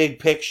The Big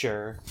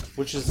Picture,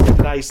 which is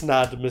a nice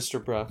nod to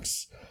Mr.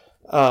 Brooks.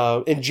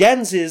 And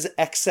Jen's is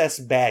excess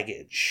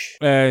baggage.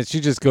 And she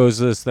just goes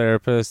to this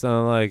therapist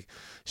and like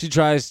she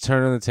tries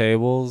turning the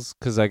tables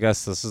because I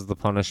guess this is the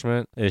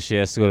punishment is she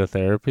has to go to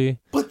therapy.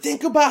 But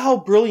think about how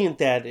brilliant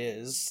that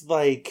is.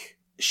 Like,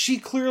 she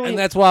clearly... And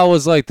that's why I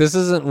was like, this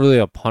isn't really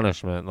a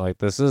punishment. Like,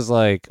 this is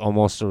like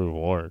almost a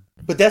reward.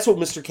 But that's what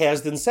Mr.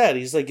 Kasdan said.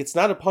 He's like, it's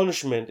not a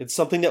punishment. It's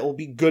something that will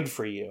be good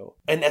for you.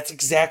 And that's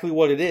exactly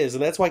what it is.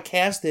 And that's why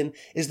Kasdan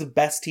is the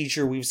best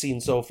teacher we've seen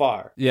so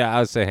far. Yeah, I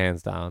would say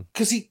hands down.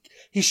 Because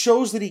he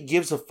shows that he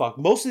gives a fuck.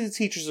 Most of the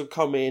teachers have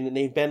come in and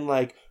they've been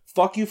like,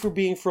 fuck you for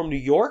being from New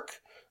York.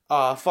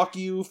 Fuck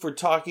you for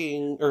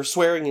talking or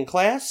swearing in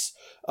class.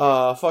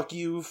 Fuck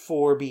you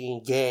for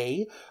being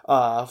gay.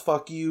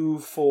 Fuck you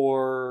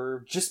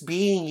for just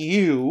being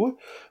you.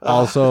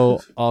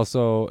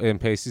 Also, in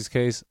Pacey's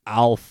case,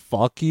 I'll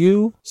fuck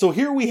you. So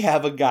here we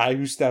have a guy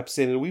who steps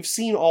in, and we've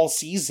seen all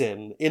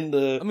season in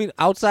the... I mean,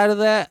 outside of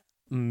that,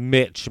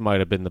 Mitch might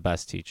have been the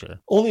best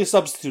teacher. Only a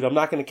substitute. I'm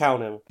not going to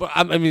count him. But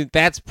I mean,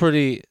 that's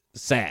pretty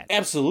sad.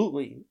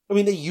 Absolutely. I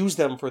mean, they use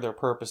them for their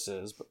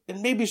purposes.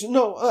 And maybe...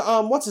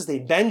 what's his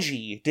name?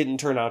 Benji didn't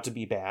turn out to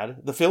be bad.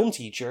 The film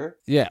teacher.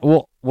 Yeah,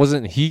 well,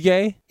 wasn't he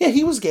gay? Yeah,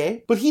 he was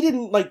gay, but he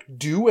didn't, like,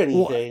 do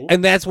anything. Well,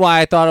 and that's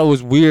why I thought it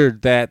was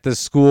weird that the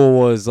school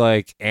was,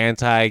 like,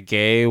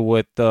 anti-gay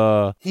with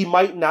the... He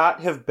might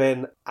not have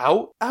been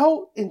out,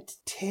 and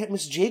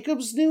Miss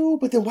Jacobs knew,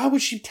 but then why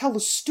would she tell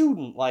a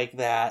student like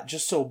that,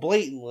 just so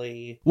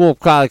blatantly? Well,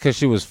 probably because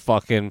she was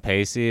fucking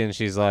Pacey, and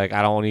she's like,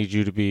 I don't need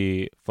you to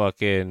be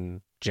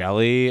fucking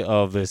jelly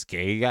of this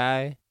gay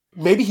guy.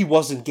 Maybe he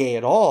wasn't gay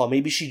at all.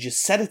 Maybe she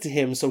just said it to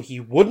him so he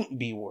wouldn't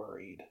be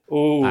worried.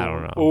 Oh, I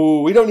don't know.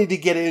 Oh, we don't need to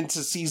get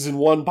into season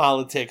 1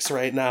 politics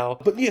right now.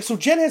 But yeah, so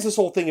Jen has this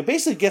whole thing. It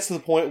basically gets to the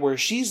point where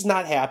she's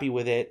not happy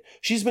with it.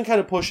 She's been kind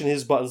of pushing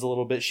his buttons a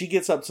little bit. She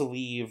gets up to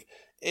leave.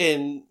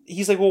 And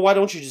he's like, well, why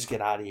don't you just get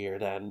out of here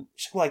then?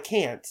 She's like, well, I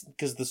can't,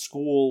 because the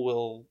school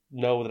will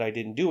know that I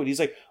didn't do it. He's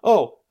like,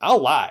 oh, I'll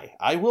lie.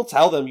 I will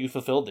tell them you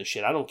fulfilled this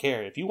shit. I don't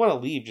care. If you want to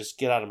leave, just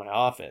get out of my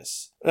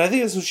office. And I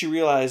think that's when she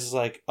realizes,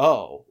 like,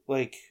 oh,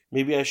 like,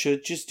 maybe I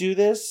should just do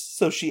this?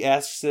 So she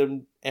asks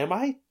him, am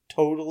I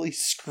totally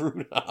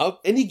screwed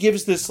up? And he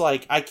gives this,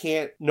 like, I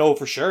can't know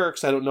for sure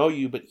because I don't know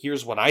you, but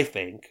here's what I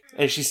think.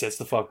 And she sits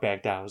the fuck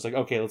back down. It's like,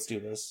 okay, let's do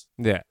this.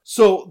 Yeah.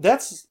 So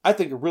that's, I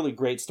think, a really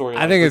great story.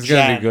 I think it's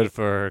going to be good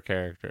for her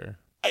character.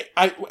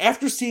 I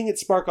after seeing it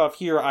spark off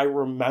here, I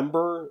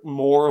remember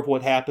more of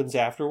what happens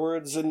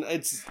afterwards. And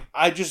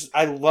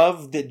I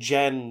love that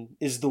Jen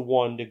is the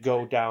one to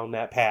go down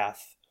that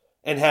path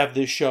and have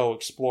this show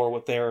explore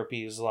what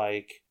therapy is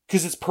like.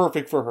 Because it's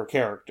perfect for her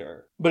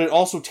character. But it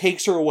also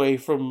takes her away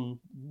from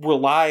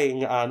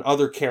relying on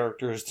other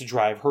characters to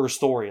drive her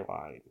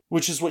storyline.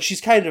 Which is what she's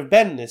kind of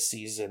been this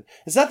season.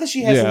 It's not that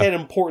she hasn't had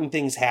important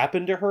things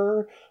happen to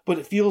her, but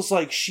it feels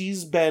like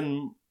she's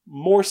been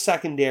more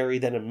secondary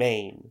than a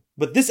main.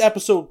 But this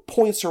episode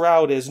points her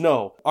out as,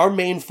 no, our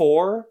main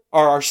 4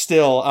 are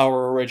still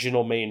our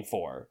original main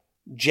 4.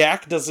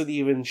 Jack doesn't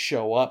even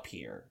show up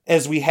here.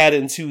 As we head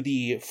into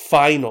the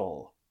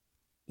final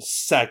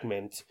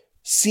segment...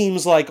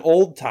 Seems like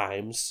old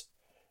times.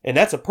 And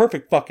that's a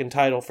perfect fucking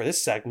title for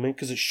this segment,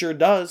 because it sure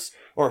does.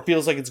 Or it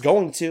feels like it's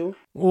going to.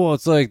 Well,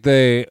 it's like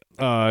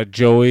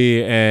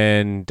Joey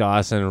and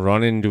Dawson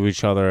run into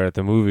each other at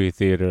the movie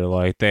theater.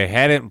 Like, they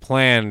hadn't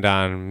planned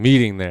on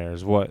meeting there,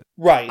 is what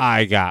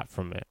I got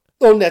from it.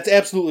 Oh, and that's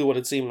absolutely what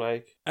it seemed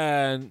like.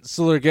 And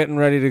so they're getting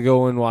ready to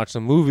go and watch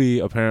the movie,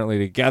 apparently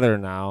together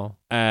now.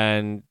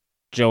 And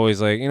Joey's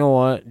like, you know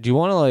what? Do you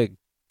want to, like,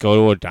 go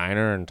to a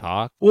diner and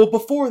talk? Well,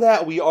 before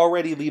that, we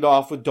already lead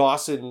off with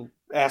Dawson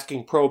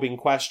asking probing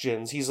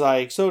questions. He's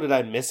like, so did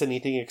I miss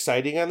anything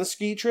exciting on the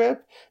ski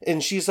trip?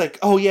 And she's like,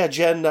 oh yeah,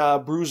 Jen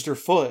bruised her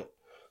foot.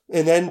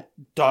 And then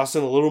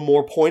Dawson, a little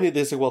more pointed,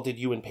 is like, well, did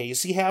you and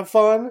Pacey have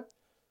fun?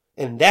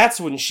 And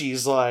that's when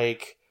she's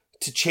like,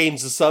 to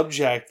change the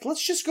subject,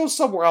 let's just go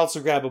somewhere else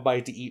and grab a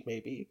bite to eat,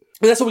 maybe.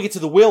 And that's when we get to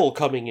the Will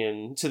coming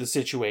in to the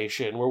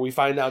situation, where we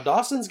find out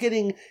Dawson's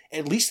getting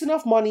at least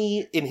enough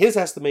money, in his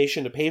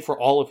estimation, to pay for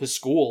all of his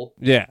school.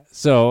 Yeah,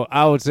 so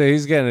I would say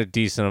he's getting a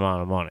decent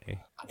amount of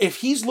money.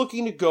 If he's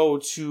looking to go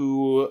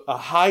to a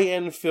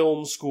high-end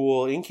film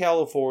school in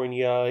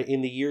California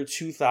in the year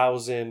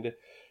 2000,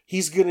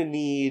 he's going to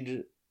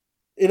need,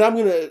 and I'm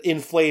going to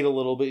inflate a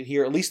little bit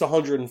here, at least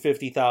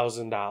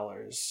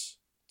 $150,000.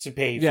 To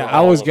pay for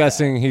I was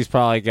guessing he's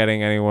probably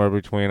getting anywhere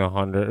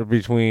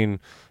between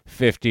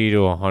 50 to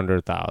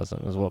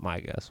 100,000 is what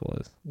my guess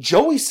was.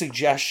 Joey's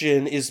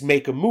suggestion is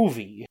make a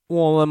movie.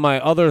 Well, and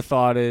my other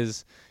thought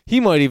is he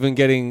might even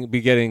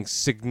be getting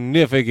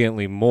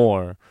significantly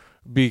more,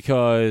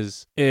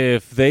 because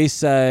if they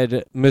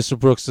said Mr.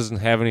 Brooks doesn't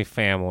have any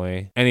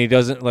family and he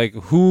doesn't, like,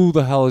 who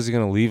the hell is he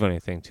going to leave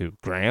anything to?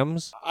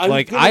 Grams?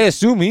 I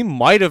assume he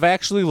might have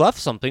actually left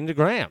something to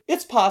Graham.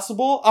 It's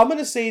possible. I'm going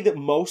to say that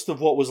most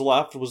of what was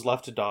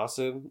left to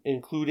Dawson,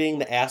 including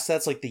the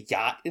assets, like the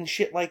yacht and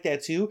shit like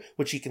that too,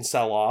 which he can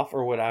sell off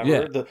or whatever.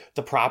 Yeah.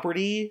 The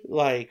property,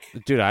 like...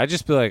 Dude, I'd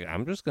just be like,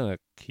 I'm just going to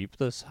keep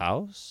this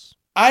house.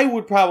 I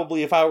would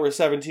probably, if I were a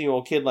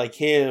 17-year-old kid like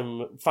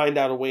him, find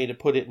out a way to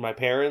put it in my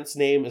parents'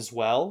 name as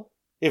well,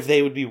 if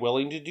they would be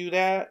willing to do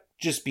that,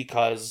 just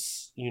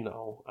because,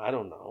 I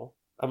don't know.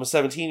 I'm a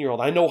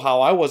 17-year-old. I know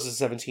how I was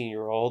a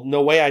 17-year-old.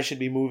 No way I should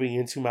be moving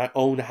into my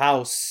own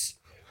house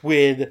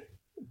with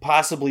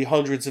possibly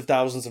hundreds of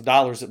thousands of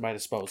dollars at my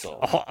disposal.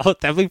 Oh,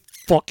 that'd be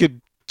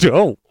fucking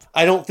dope.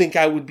 I don't think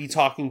I would be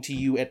talking to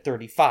you at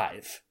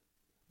 35.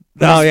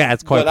 Oh, yeah,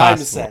 it's quite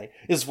possible.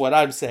 Is what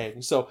I'm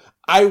saying. So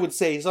I would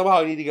say somehow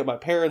I need to get my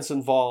parents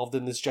involved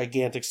in this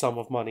gigantic sum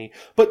of money.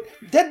 But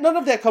none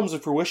of that comes to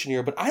fruition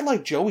here. But I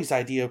like Joey's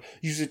idea of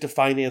use it to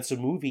finance a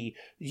movie.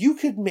 You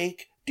could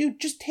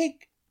just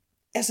take,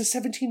 as a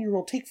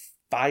 17-year-old, take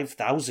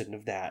 5,000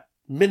 of that.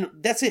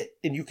 That's it.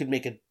 And you could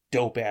make a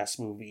dope-ass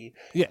movie.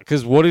 Yeah,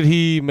 because what did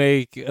he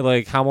make?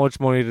 Like, how much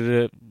money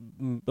did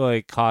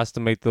it cost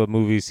to make the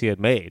movies he had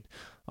made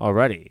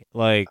already?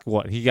 Like,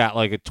 what? He got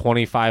like a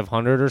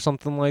 $2,500 or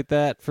something like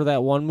that for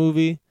that one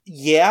movie?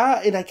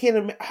 Yeah, and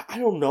I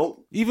don't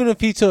know. Even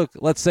if he took,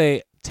 let's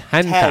say,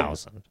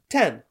 10,000.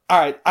 10. All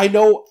right, I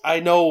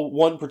know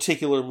one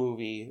particular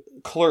movie,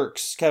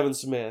 Clerks, Kevin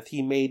Smith.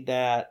 He made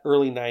that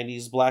early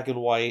 90s, black and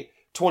white,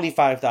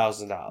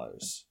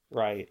 $25,000.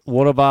 Right.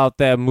 What about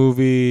that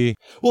movie,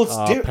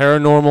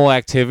 Paranormal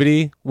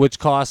Activity, which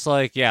costs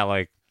I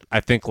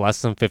think less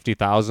than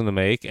 $50,000 to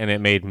make, and it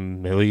made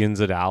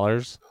millions of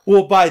dollars?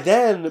 Well, by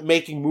then,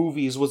 making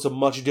movies was a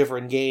much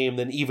different game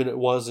than even it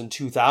was in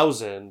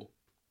 2000,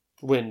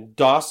 when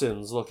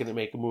Dawson's looking at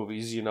making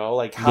movies.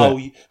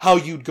 How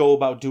you'd go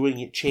about doing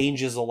it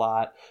changes a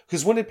lot.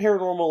 Because when did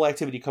Paranormal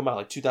Activity come out?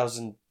 Like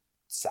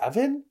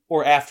 2007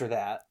 or after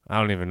that? I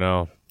don't even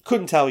know.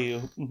 Couldn't tell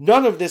you.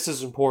 None of this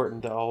is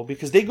important, though,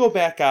 because they go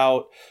back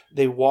out,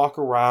 they walk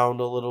around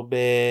a little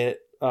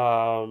bit,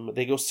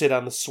 they go sit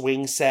on the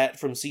swing set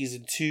from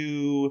season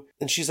 2,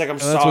 and she's like, I'm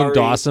sorry. That's when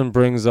Dawson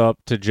brings up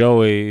to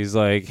Joey, he's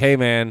like, hey,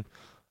 man,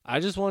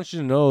 I just want you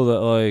to know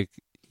that,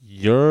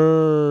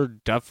 you're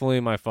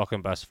definitely my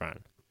fucking best friend.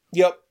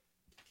 Yep.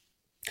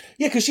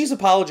 Yeah, because she's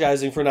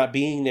apologizing for not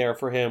being there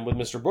for him with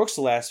Mr. Brooks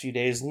the last few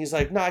days, and he's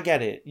like, I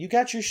get it. You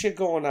got your shit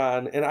going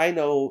on, and I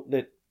know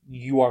that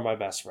you are my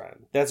best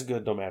friend. That's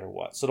good no matter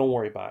what. So don't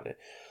worry about it.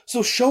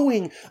 So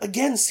seeing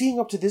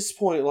up to this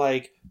point,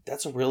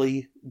 that's a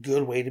really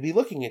good way to be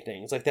looking at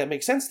things. That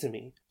makes sense to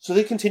me. So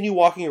they continue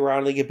walking around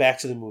and they get back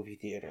to the movie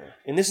theater.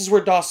 And this is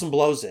where Dawson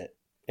blows it.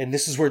 And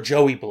this is where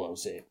Joey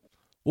blows it.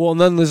 Well,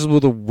 and then this is where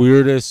the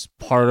weirdest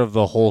part of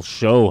the whole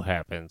show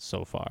happens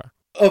so far.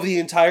 Of the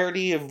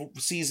entirety of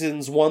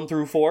seasons 1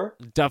 through 4?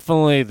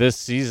 Definitely this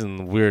season,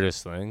 the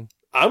weirdest thing.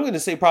 I'm going to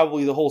say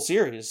probably the whole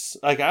series.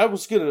 I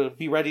was going to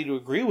be ready to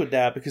agree with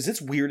that because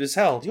it's weird as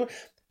hell. Do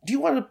you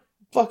want to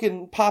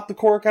fucking pop the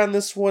cork on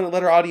this one and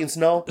let our audience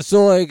know?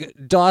 So,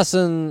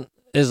 Dawson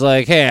is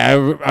like, hey,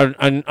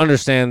 I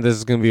understand this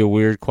is going to be a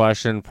weird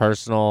question,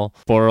 personal,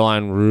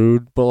 borderline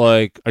rude,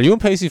 but, are you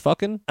and Pacey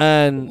fucking?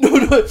 And No,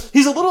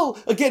 he's a little,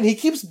 again, he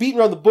keeps beating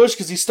around the bush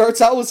because he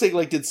starts out with saying,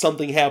 did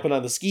something happen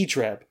on the ski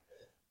trip?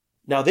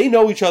 Now, they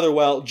know each other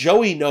well.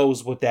 Joey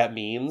knows what that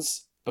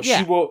means. But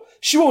yeah.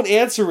 She won't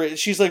answer it.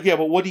 She's like, yeah,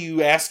 but what are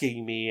you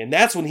asking me? And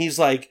that's when he's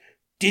like,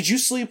 did you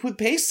sleep with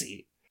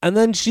Pacey? And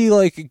then she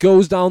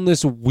goes down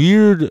this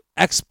weird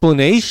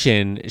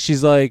explanation.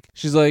 She's like,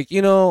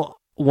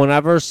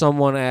 whenever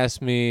someone asks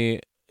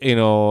me,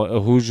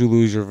 who'd you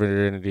lose your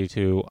virginity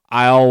to,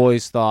 I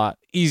always thought,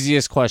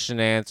 easiest question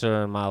to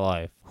answer in my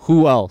life.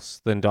 Who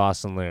else than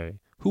Dawson Leary?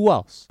 Who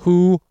else?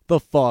 Who the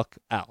fuck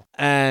else?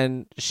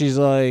 And she's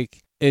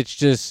like, it's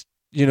just,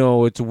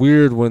 it's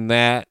weird when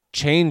that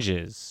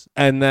changes.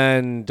 And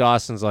then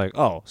Dawson's like,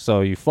 oh,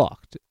 so you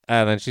fucked.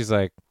 And then she's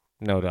like,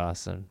 no,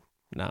 Dawson,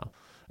 no.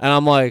 And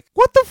I'm like,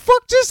 what the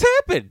fuck just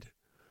happened?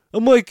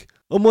 I'm like,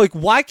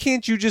 why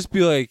can't you just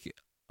be like,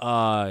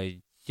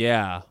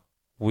 yeah,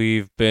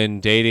 we've been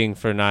dating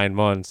for 9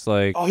 months.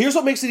 Here's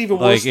what makes it even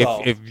worse,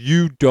 though. If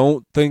you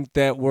don't think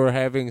that we're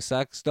having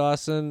sex,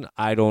 Dawson,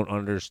 I don't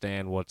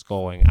understand what's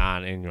going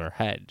on in your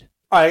head.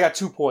 All right, I got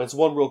 2 points.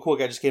 One real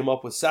quick I just came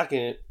up with.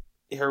 Second,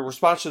 her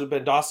response should have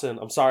been, Dawson,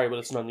 I'm sorry, but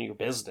it's none of your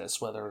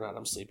business whether or not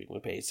I'm sleeping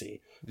with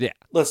Pacey. Yeah.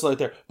 Let's let it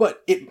there.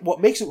 But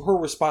what makes her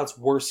response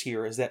worse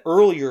here is that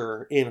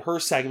earlier in her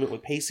segment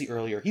with Pacey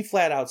he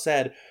flat out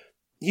said,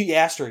 he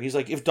asked her, he's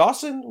like, if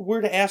Dawson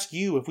were to ask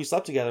you if we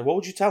slept together, what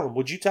would you tell him?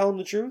 Would you tell him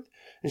the truth?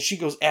 And she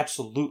goes,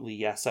 absolutely,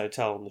 yes, I'd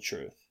tell him the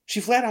truth. She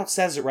flat out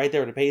says it right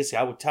there to Pacey,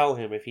 I would tell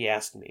him if he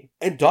asked me.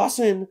 And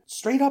Dawson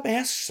straight up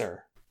asks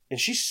her. And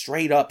she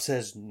straight up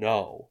says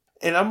no.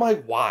 And I'm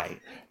like,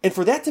 why? And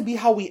for that to be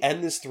how we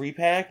end this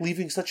 3-pack,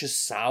 leaving such a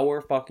sour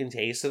fucking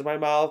taste in my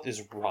mouth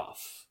is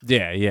rough.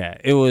 Yeah.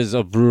 It was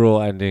a brutal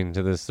ending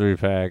to this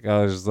 3-pack.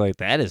 I was just like,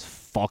 that is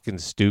fucking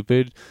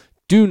stupid.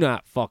 Do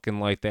not fucking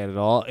like that at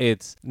all.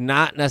 It's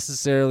not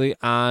necessarily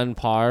on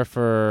par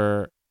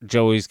for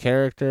Joey's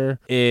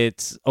character.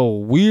 It's a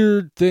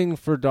weird thing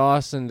for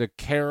Dawson to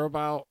care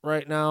about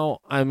right now.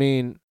 I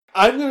mean,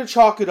 I'm going to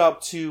chalk it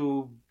up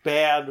to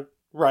bad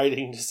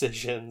writing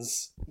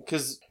decisions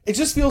because it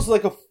just feels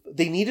like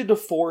they needed to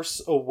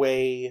force a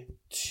way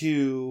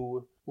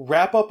to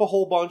wrap up a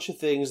whole bunch of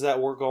things that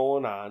were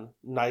going on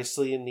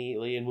nicely and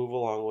neatly and move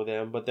along with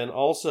him, but then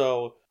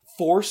also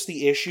force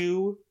the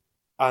issue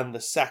on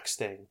the sex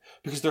thing,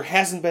 because there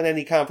hasn't been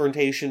any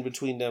confrontation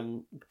between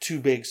them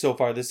too big so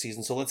far this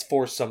season. So let's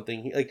force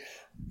something, like,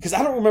 because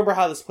I don't remember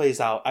how this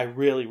plays out. I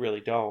really, really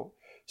don't.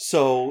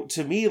 So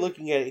to me,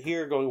 looking at it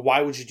here, going,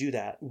 why would you do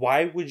that?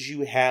 Why would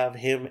you have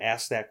him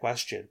ask that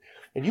question?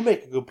 And you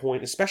make a good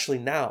point, especially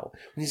now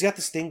when he's got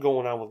this thing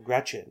going on with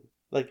Gretchen.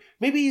 Like,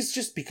 maybe he's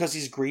just, because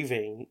he's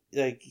grieving,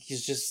 like,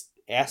 he's just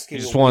asking.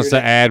 He just wants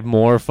to add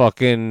more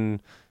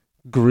fucking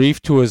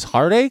grief to his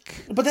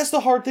heartache. But that's the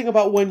hard thing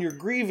about when you're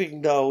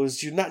grieving, though,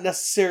 is you're not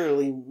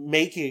necessarily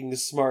making the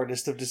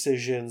smartest of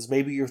decisions.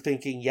 Maybe you're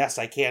thinking, yes,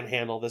 I can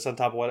handle this on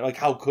top of what, like,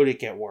 how could it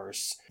get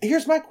worse?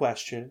 Here's my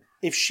question.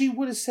 If she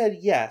would have said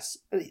yes,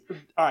 all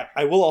right,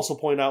 I will also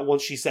point out,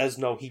 once she says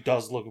no, he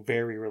does look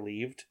very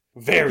relieved.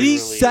 He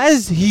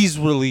says he's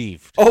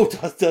relieved. Oh,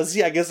 does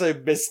he? I guess I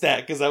missed that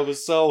because I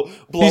was so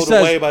blown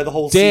away by the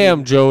whole scene.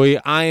 Damn, Joey,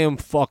 I am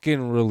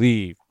fucking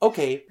relieved.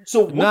 Okay,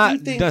 so what not do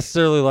you think?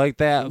 Necessarily like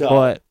that,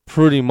 but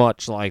pretty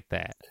much like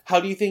that. How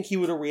do you think he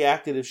would have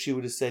reacted if she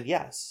would have said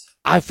yes?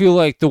 I feel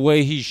like the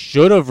way he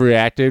should have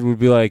reacted would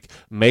be like,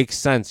 makes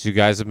sense. You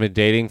guys have been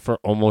dating for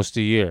almost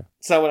a year.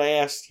 So when I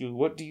asked you,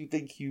 what do you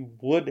think he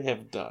would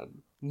have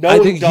done? I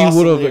think he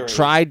would have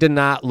tried to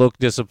not look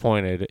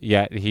disappointed,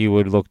 yet he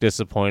would look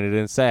disappointed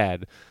and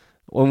sad.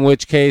 In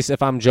which case,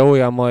 if I'm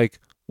Joey, I'm like,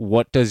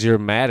 what does your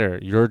matter?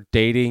 You're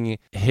dating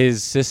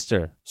his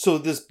sister. So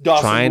this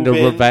Dawson trying to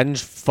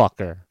revenge fuck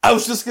her. I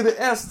was just going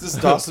to ask, does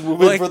Dawson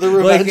move in for the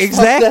revenge fuck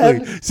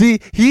exactly. then? See,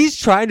 he's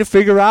trying to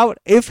figure out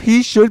if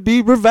he should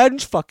be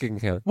revenge fucking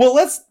him. Well,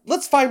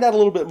 let's find out a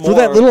little bit more. For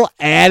that little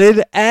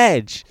added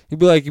edge. He'd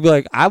be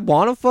like, I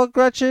want to fuck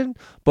Gretchen,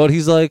 but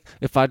he's like,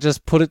 if I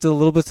just put it a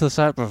little bit to the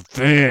side,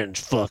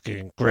 revenge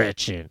fucking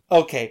Gretchen.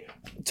 Okay,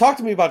 talk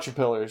to me about your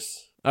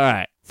pillars. All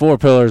right, 4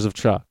 pillars of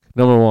Chuck.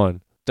 Number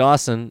 1,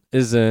 Dawson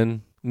is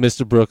in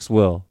Mr. Brooks'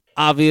 will.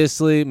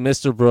 Obviously,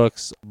 Mr.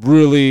 Brooks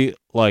really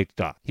liked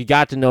Dawson. He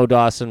got to know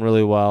Dawson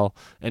really well,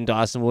 and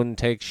Dawson wouldn't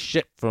take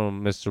shit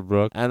from Mr.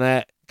 Brooks, and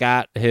that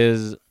got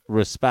his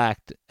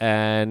respect,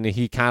 and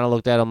he kind of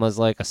looked at him as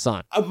like a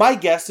son. My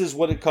guess is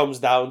what it comes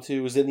down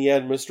to is in the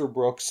end, Mr.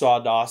 Brooks saw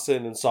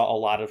Dawson and saw a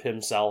lot of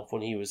himself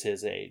when he was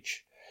his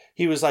age.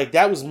 He was like,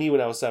 that was me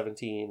when I was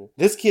 17.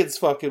 This kid's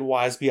fucking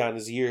wise beyond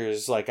his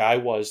years like I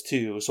was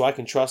too, so I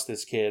can trust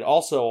this kid.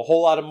 Also, a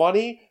whole lot of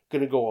money,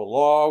 gonna go a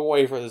long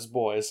way for this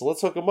boy, so let's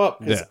hook him up,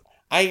 because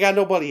I ain't got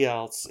nobody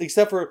else.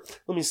 Except for,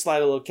 let me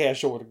slide a little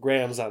cash over to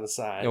Grams on the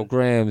side. Yo,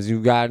 Grams,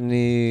 you got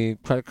any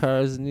credit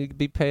cards that need to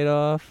be paid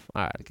off?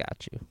 All right, I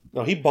got you.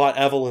 No, he bought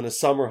Evelyn a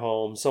summer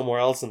home somewhere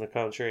else in the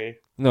country.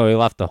 No, he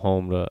left the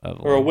home to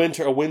Evelyn. Or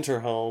a winter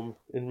home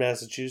in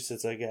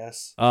Massachusetts, I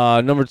guess.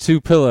 Number 2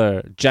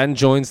 pillar, Jen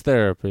joins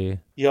therapy.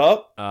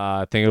 Yup.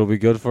 I think it'll be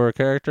good for her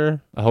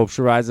character. I hope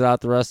she rides it out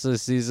the rest of the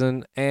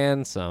season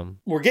and some.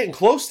 We're getting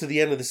close to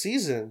the end of the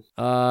season.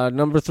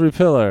 Number 3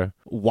 pillar,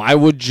 why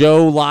would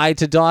Joe lie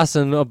to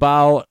Dawson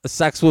about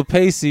sex with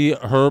Pacey,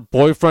 her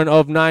boyfriend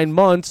of 9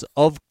 months?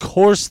 Of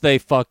course they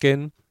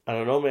fucking. I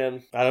don't know,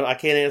 man. I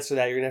can't answer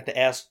that. You're gonna have to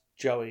ask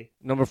Joey.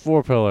 Number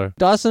 4 pillar,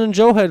 Dawson and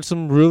Joe had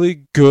some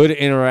really good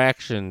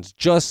interactions,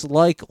 just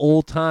like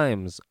old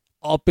times,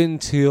 up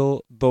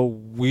until the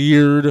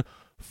weird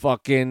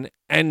fucking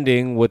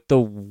ending with the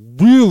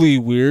really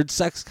weird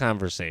sex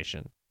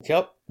conversation.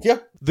 Yep.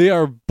 They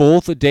are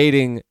both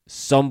dating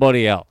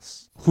somebody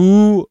else.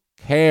 Who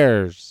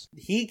cares?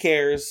 He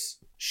cares.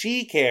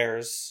 She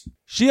cares.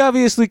 She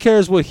obviously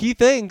cares what he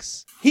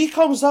thinks. He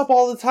comes up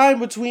all the time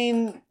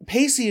between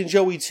Pacey and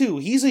Joey, too.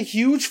 He's a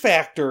huge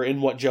factor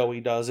in what Joey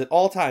does at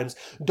all times.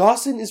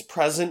 Dawson is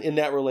present in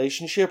that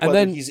relationship,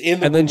 whether he's in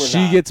the room or not. And then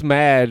she gets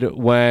mad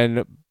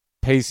when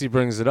Pacey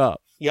brings it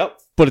up. Yep.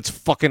 But it's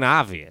fucking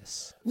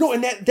obvious. No,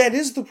 and that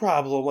is the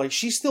problem. Like,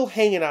 she's still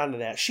hanging on to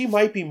that. She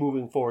might be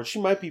moving forward.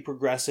 She might be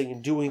progressing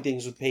and doing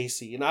things with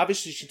Pacey. And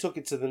obviously she took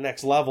it to the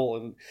next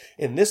level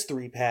in this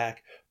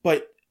 3-pack.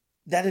 But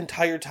that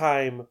entire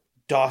time,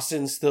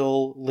 Dawson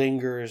still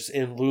lingers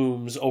and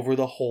looms over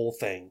the whole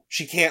thing.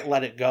 She can't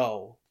let it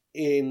go.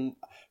 And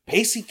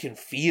Pacey can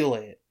feel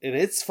it. And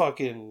it's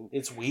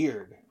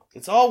weird.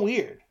 It's all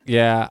weird.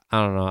 Yeah,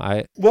 I don't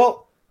know.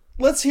 Well,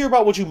 let's hear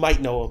about what you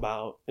might know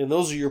about. And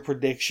those are your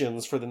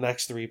predictions for the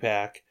next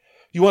 3-pack.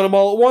 You want them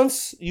all at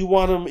once? You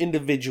want them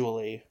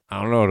individually?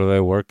 I don't know. Do they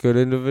work good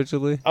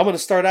individually? I'm going to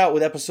start out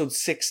with episode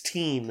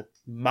 16,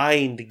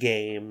 Mind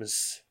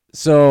Games.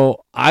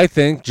 So I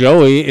think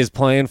Joey is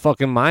playing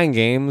fucking mind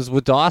games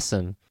with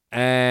Dawson.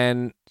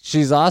 And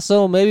she's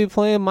also maybe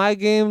playing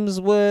mind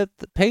games with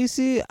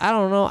Pacey. I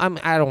don't know.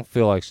 I don't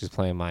feel like she's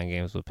playing mind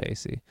games with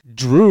Pacey.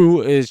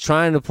 Drue is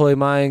trying to play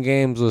mind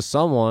games with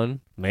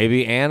someone.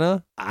 Maybe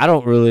Anna. I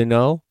don't really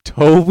know.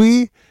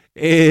 Toby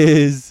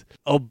is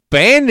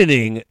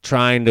abandoning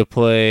trying to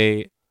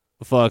play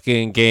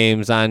fucking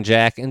games on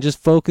Jack and just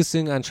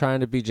focusing on trying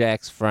to be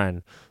Jack's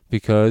friend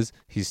because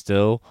he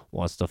still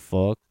wants to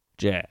fuck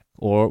Jack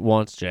or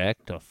wants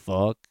Jack to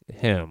fuck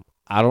him.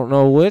 I don't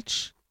know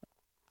which.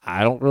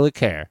 I don't really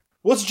care.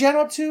 What's Jen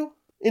up to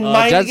in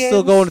mind Jen's games?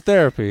 still going to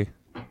therapy.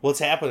 What's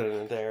happening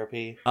in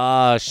therapy?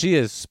 She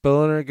is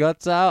spilling her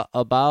guts out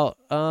about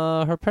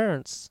her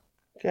parents.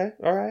 Okay,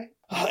 all right.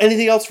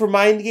 Anything else for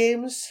mind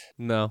games?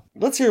 No.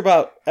 Let's hear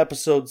about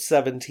episode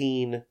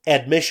 17,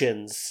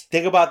 admissions.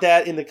 Think about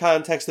that in the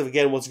context of,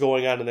 again, what's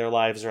going on in their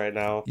lives right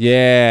now.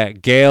 Yeah,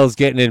 Gail's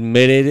getting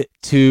admitted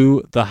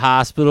to the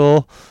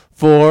hospital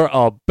for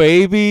a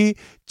baby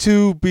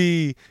to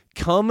be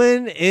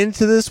coming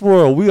into this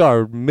world. We are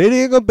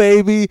admitting a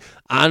baby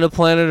on the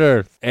planet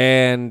Earth.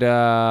 And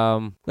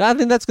I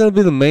think that's going to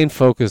be the main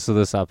focus of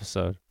this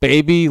episode.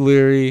 Baby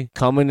Leary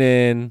coming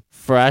in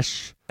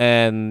fresh.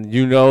 And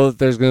you know that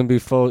there's going to be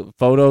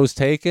photos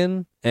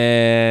taken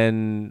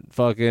and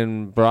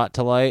fucking brought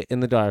to light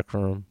in the dark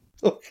room.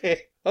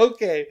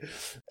 Okay.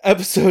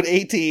 Episode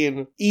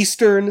 18,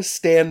 Eastern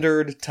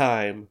Standard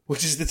Time,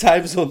 which is the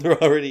time zone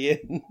they're already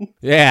in.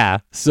 Yeah,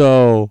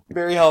 so...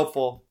 Very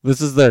helpful.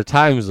 This is their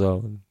time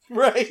zone.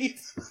 Right.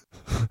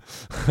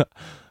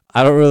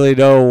 I don't really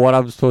know what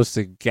I'm supposed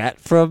to get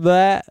from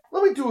that.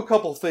 Let me do a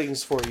couple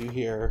things for you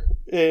here.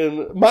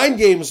 And mind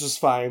games was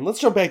fine.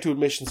 Let's jump back to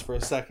admissions for a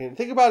second.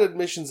 Think about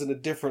admissions in a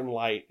different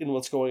light in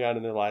what's going on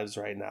in their lives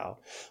right now.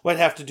 Might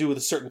have to do with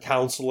a certain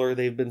counselor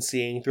they've been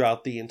seeing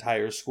throughout the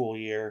entire school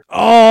year.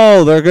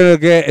 Oh, they're going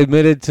to get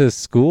admitted to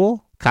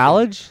school?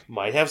 College?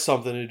 Might have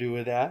something to do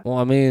with that. Well,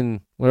 I mean,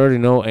 we already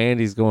know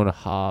Andy's going to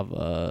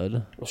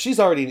Harvard. Well,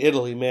 she's already in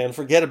Italy, man.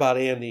 Forget about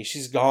Andy.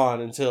 She's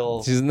gone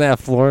until... She's in that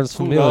Florence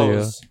who Familia.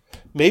 knows?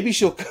 Maybe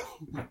she'll...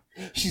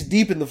 She's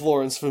deep in the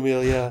Florence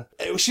Familia.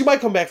 She might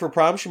come back for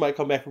prom. She might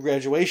come back for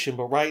graduation.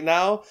 But right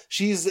now,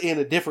 she's in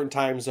a different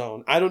time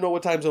zone. I don't know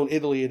what time zone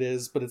Italy it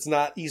is, but it's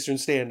not Eastern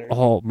Standard.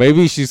 Oh,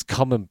 maybe she's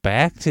coming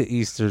back to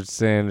Eastern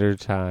Standard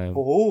Time.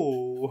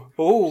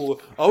 Oh,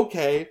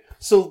 okay.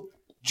 So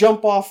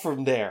jump off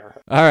from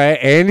there. All right,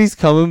 Andy's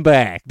coming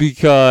back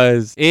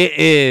because it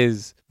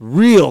is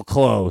real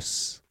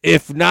close,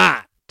 if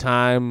not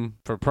time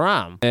for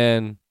prom.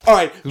 And all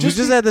right, we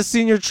just had the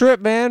senior trip,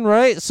 man,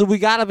 right? So we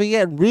gotta be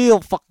getting real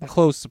fucking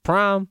close to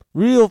prom,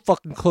 real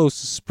fucking close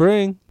to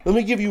spring. Let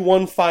me give you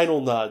one final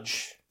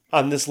nudge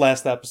on this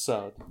last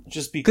episode,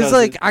 just because.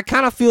 Because I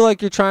kind of feel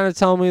like you're trying to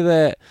tell me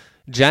that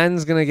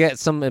Jen's gonna get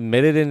some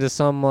admitted into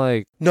some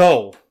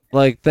no.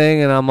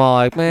 Thing, and I'm all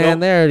like, man,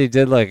 they already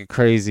did a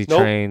crazy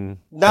train.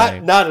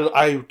 Not.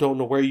 I don't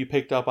know where you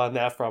picked up on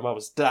that from. I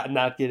was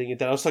not getting it.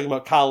 That I was talking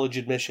about college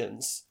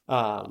admissions.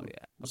 So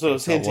I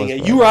was hinting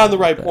at you were on the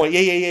right point.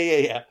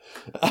 Yeah.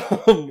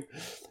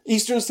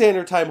 Eastern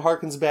Standard Time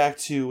harkens back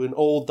to an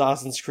old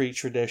Dawson's Creek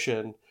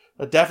tradition,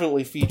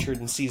 definitely featured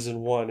in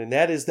season 1, and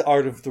that is the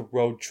art of the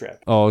road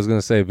trip. Oh, I was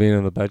gonna say being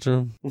in the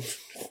bedroom.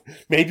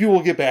 Maybe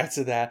we'll get back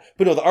to that.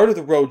 But no, the art of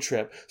the road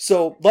trip.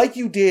 So, like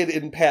you did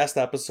in past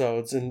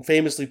episodes, and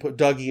famously put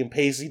Dougie and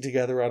Pacey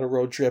together on a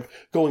road trip,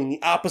 going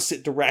the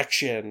opposite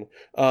direction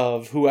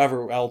of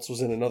whoever else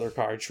was in another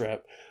car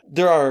trip,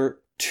 there are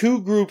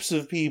two groups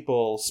of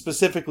people,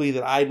 specifically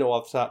that I know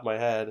off the top of my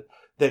head,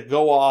 that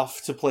go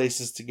off to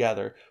places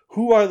together.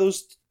 Who are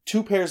those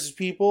two pairs of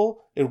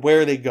people, and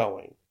where are they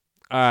going?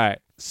 All right.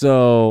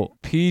 So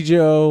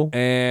Pijo,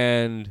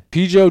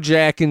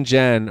 Jack, and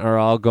Jen are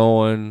all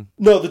going.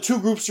 No, the two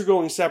groups are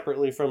going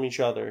separately from each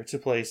other to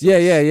places.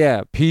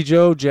 Yeah.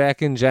 Pijo,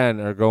 Jack, and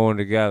Jen are going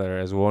together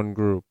as one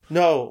group.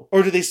 No.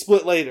 Or do they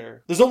split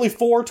later? There's only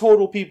 4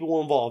 total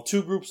people involved.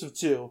 2 groups of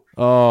 2.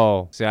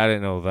 Oh, see, I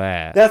didn't know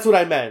that. That's what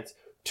I meant.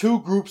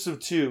 2 groups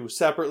of 2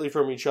 separately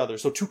from each other.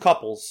 So 2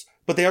 couples,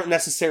 but they aren't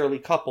necessarily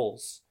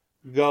couples.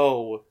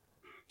 Go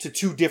to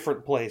 2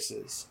 different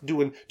places,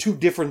 doing 2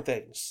 different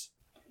things.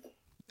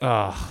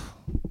 Ugh,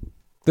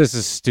 this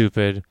is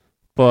stupid,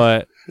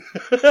 but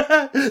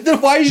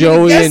then why are you Joey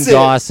gonna guess and it?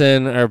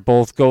 Dawson are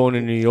both going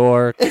to New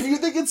York. If you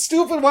think it's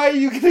stupid, why are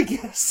you gonna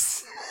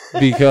guess?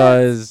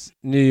 Because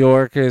New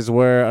York is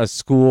where a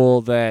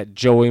school that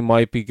Joey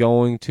might be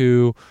going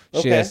to.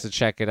 She has to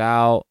check it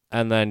out,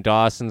 and then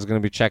Dawson's going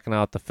to be checking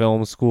out the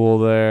film school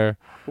there.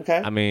 Okay.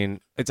 I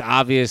mean, it's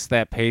obvious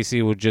that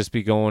Pacey would just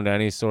be going to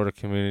any sort of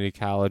community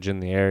college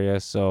in the area,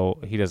 so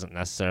he doesn't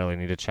necessarily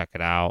need to check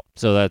it out.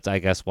 So that's, I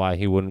guess, why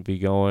he wouldn't be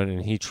going,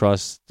 and he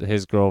trusts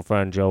his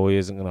girlfriend Joey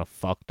isn't going to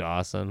fuck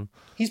Dawson.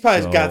 He's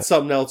probably got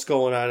something else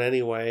going on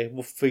anyway.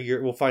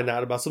 We'll find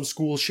out about some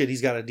school shit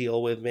he's got to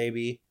deal with,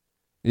 maybe.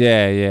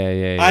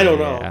 Yeah. I don't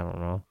know.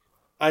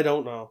 I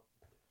don't know.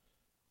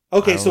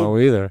 Okay, I don't know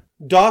either.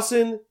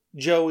 Dawson,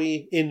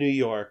 Joey in New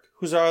York.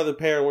 Who's our other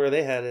pair and where are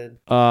they headed?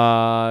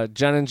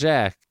 Jen and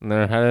Jack. And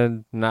they're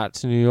headed not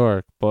to New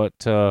York, but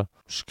to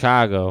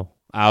Chicago,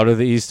 out of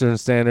the Eastern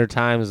Standard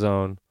Time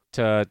Zone,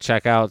 to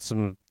check out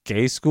some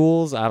gay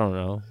schools. I don't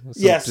know.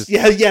 Yes.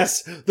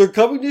 They're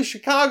coming to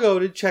Chicago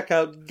to check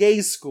out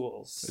gay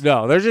schools.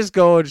 No, they're just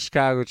going to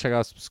Chicago to check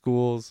out some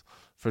schools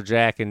for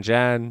Jack and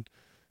Jen.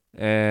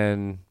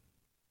 And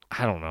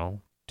I don't know,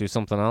 do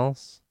something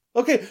else.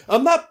 Okay,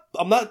 I'm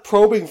not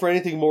probing for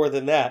anything more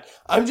than that.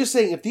 I'm just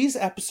saying if these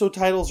episode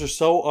titles are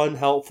so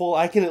unhelpful,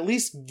 I can at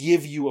least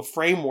give you a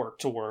framework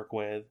to work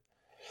with.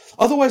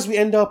 Otherwise, we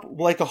end up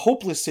like a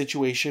hopeless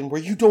situation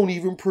where you don't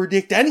even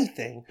predict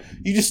anything.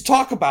 You just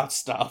talk about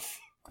stuff,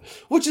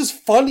 which is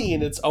funny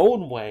in its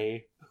own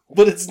way,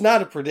 but it's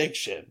not a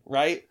prediction,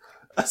 right?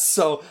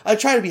 So I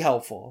try to be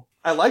helpful.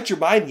 I liked your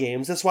mind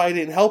games. That's why I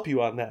didn't help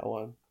you on that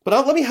one.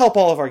 But let me help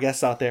all of our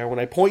guests out there when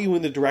I point you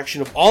in the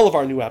direction of all of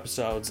our new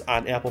episodes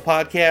on Apple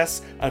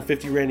Podcasts, on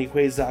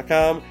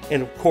 50randyquays.com,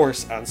 and of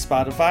course on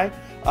Spotify.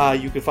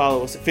 You can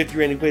follow us at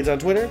 50randyquays on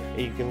Twitter,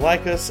 and you can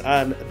like us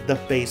on the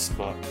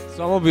Facebook.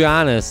 So I'm going to be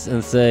honest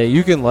and say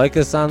you can like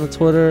us on the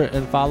Twitter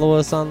and follow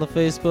us on the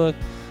Facebook,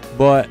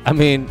 but I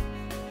mean,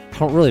 I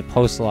don't really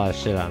post a lot of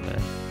shit on there.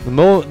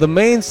 The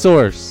main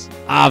source,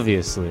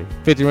 obviously,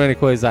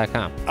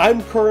 50randyquays.com.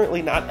 I'm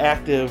currently not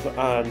active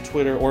on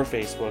Twitter or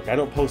Facebook. I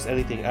don't post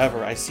anything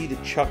ever. I see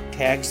that Chuck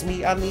tags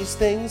me on these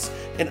things,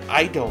 and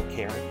I don't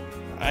care.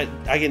 I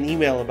get an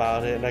email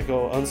about it, and I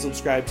go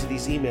unsubscribe to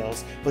these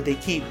emails, but they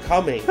keep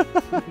coming.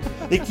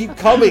 They keep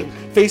coming.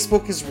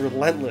 Facebook is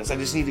relentless. I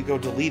just need to go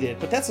delete it.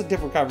 But that's a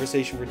different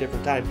conversation for a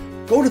different time.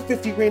 Go to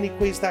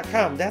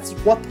 50randyquays.com. That's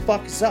what the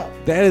fuck is up.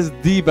 That is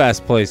the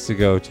best place to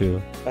go to.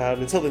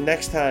 Until the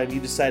next time you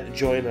decide to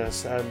join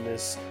us on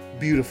this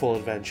beautiful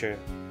adventure.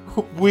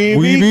 We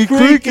be be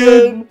creaking.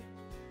 creaking.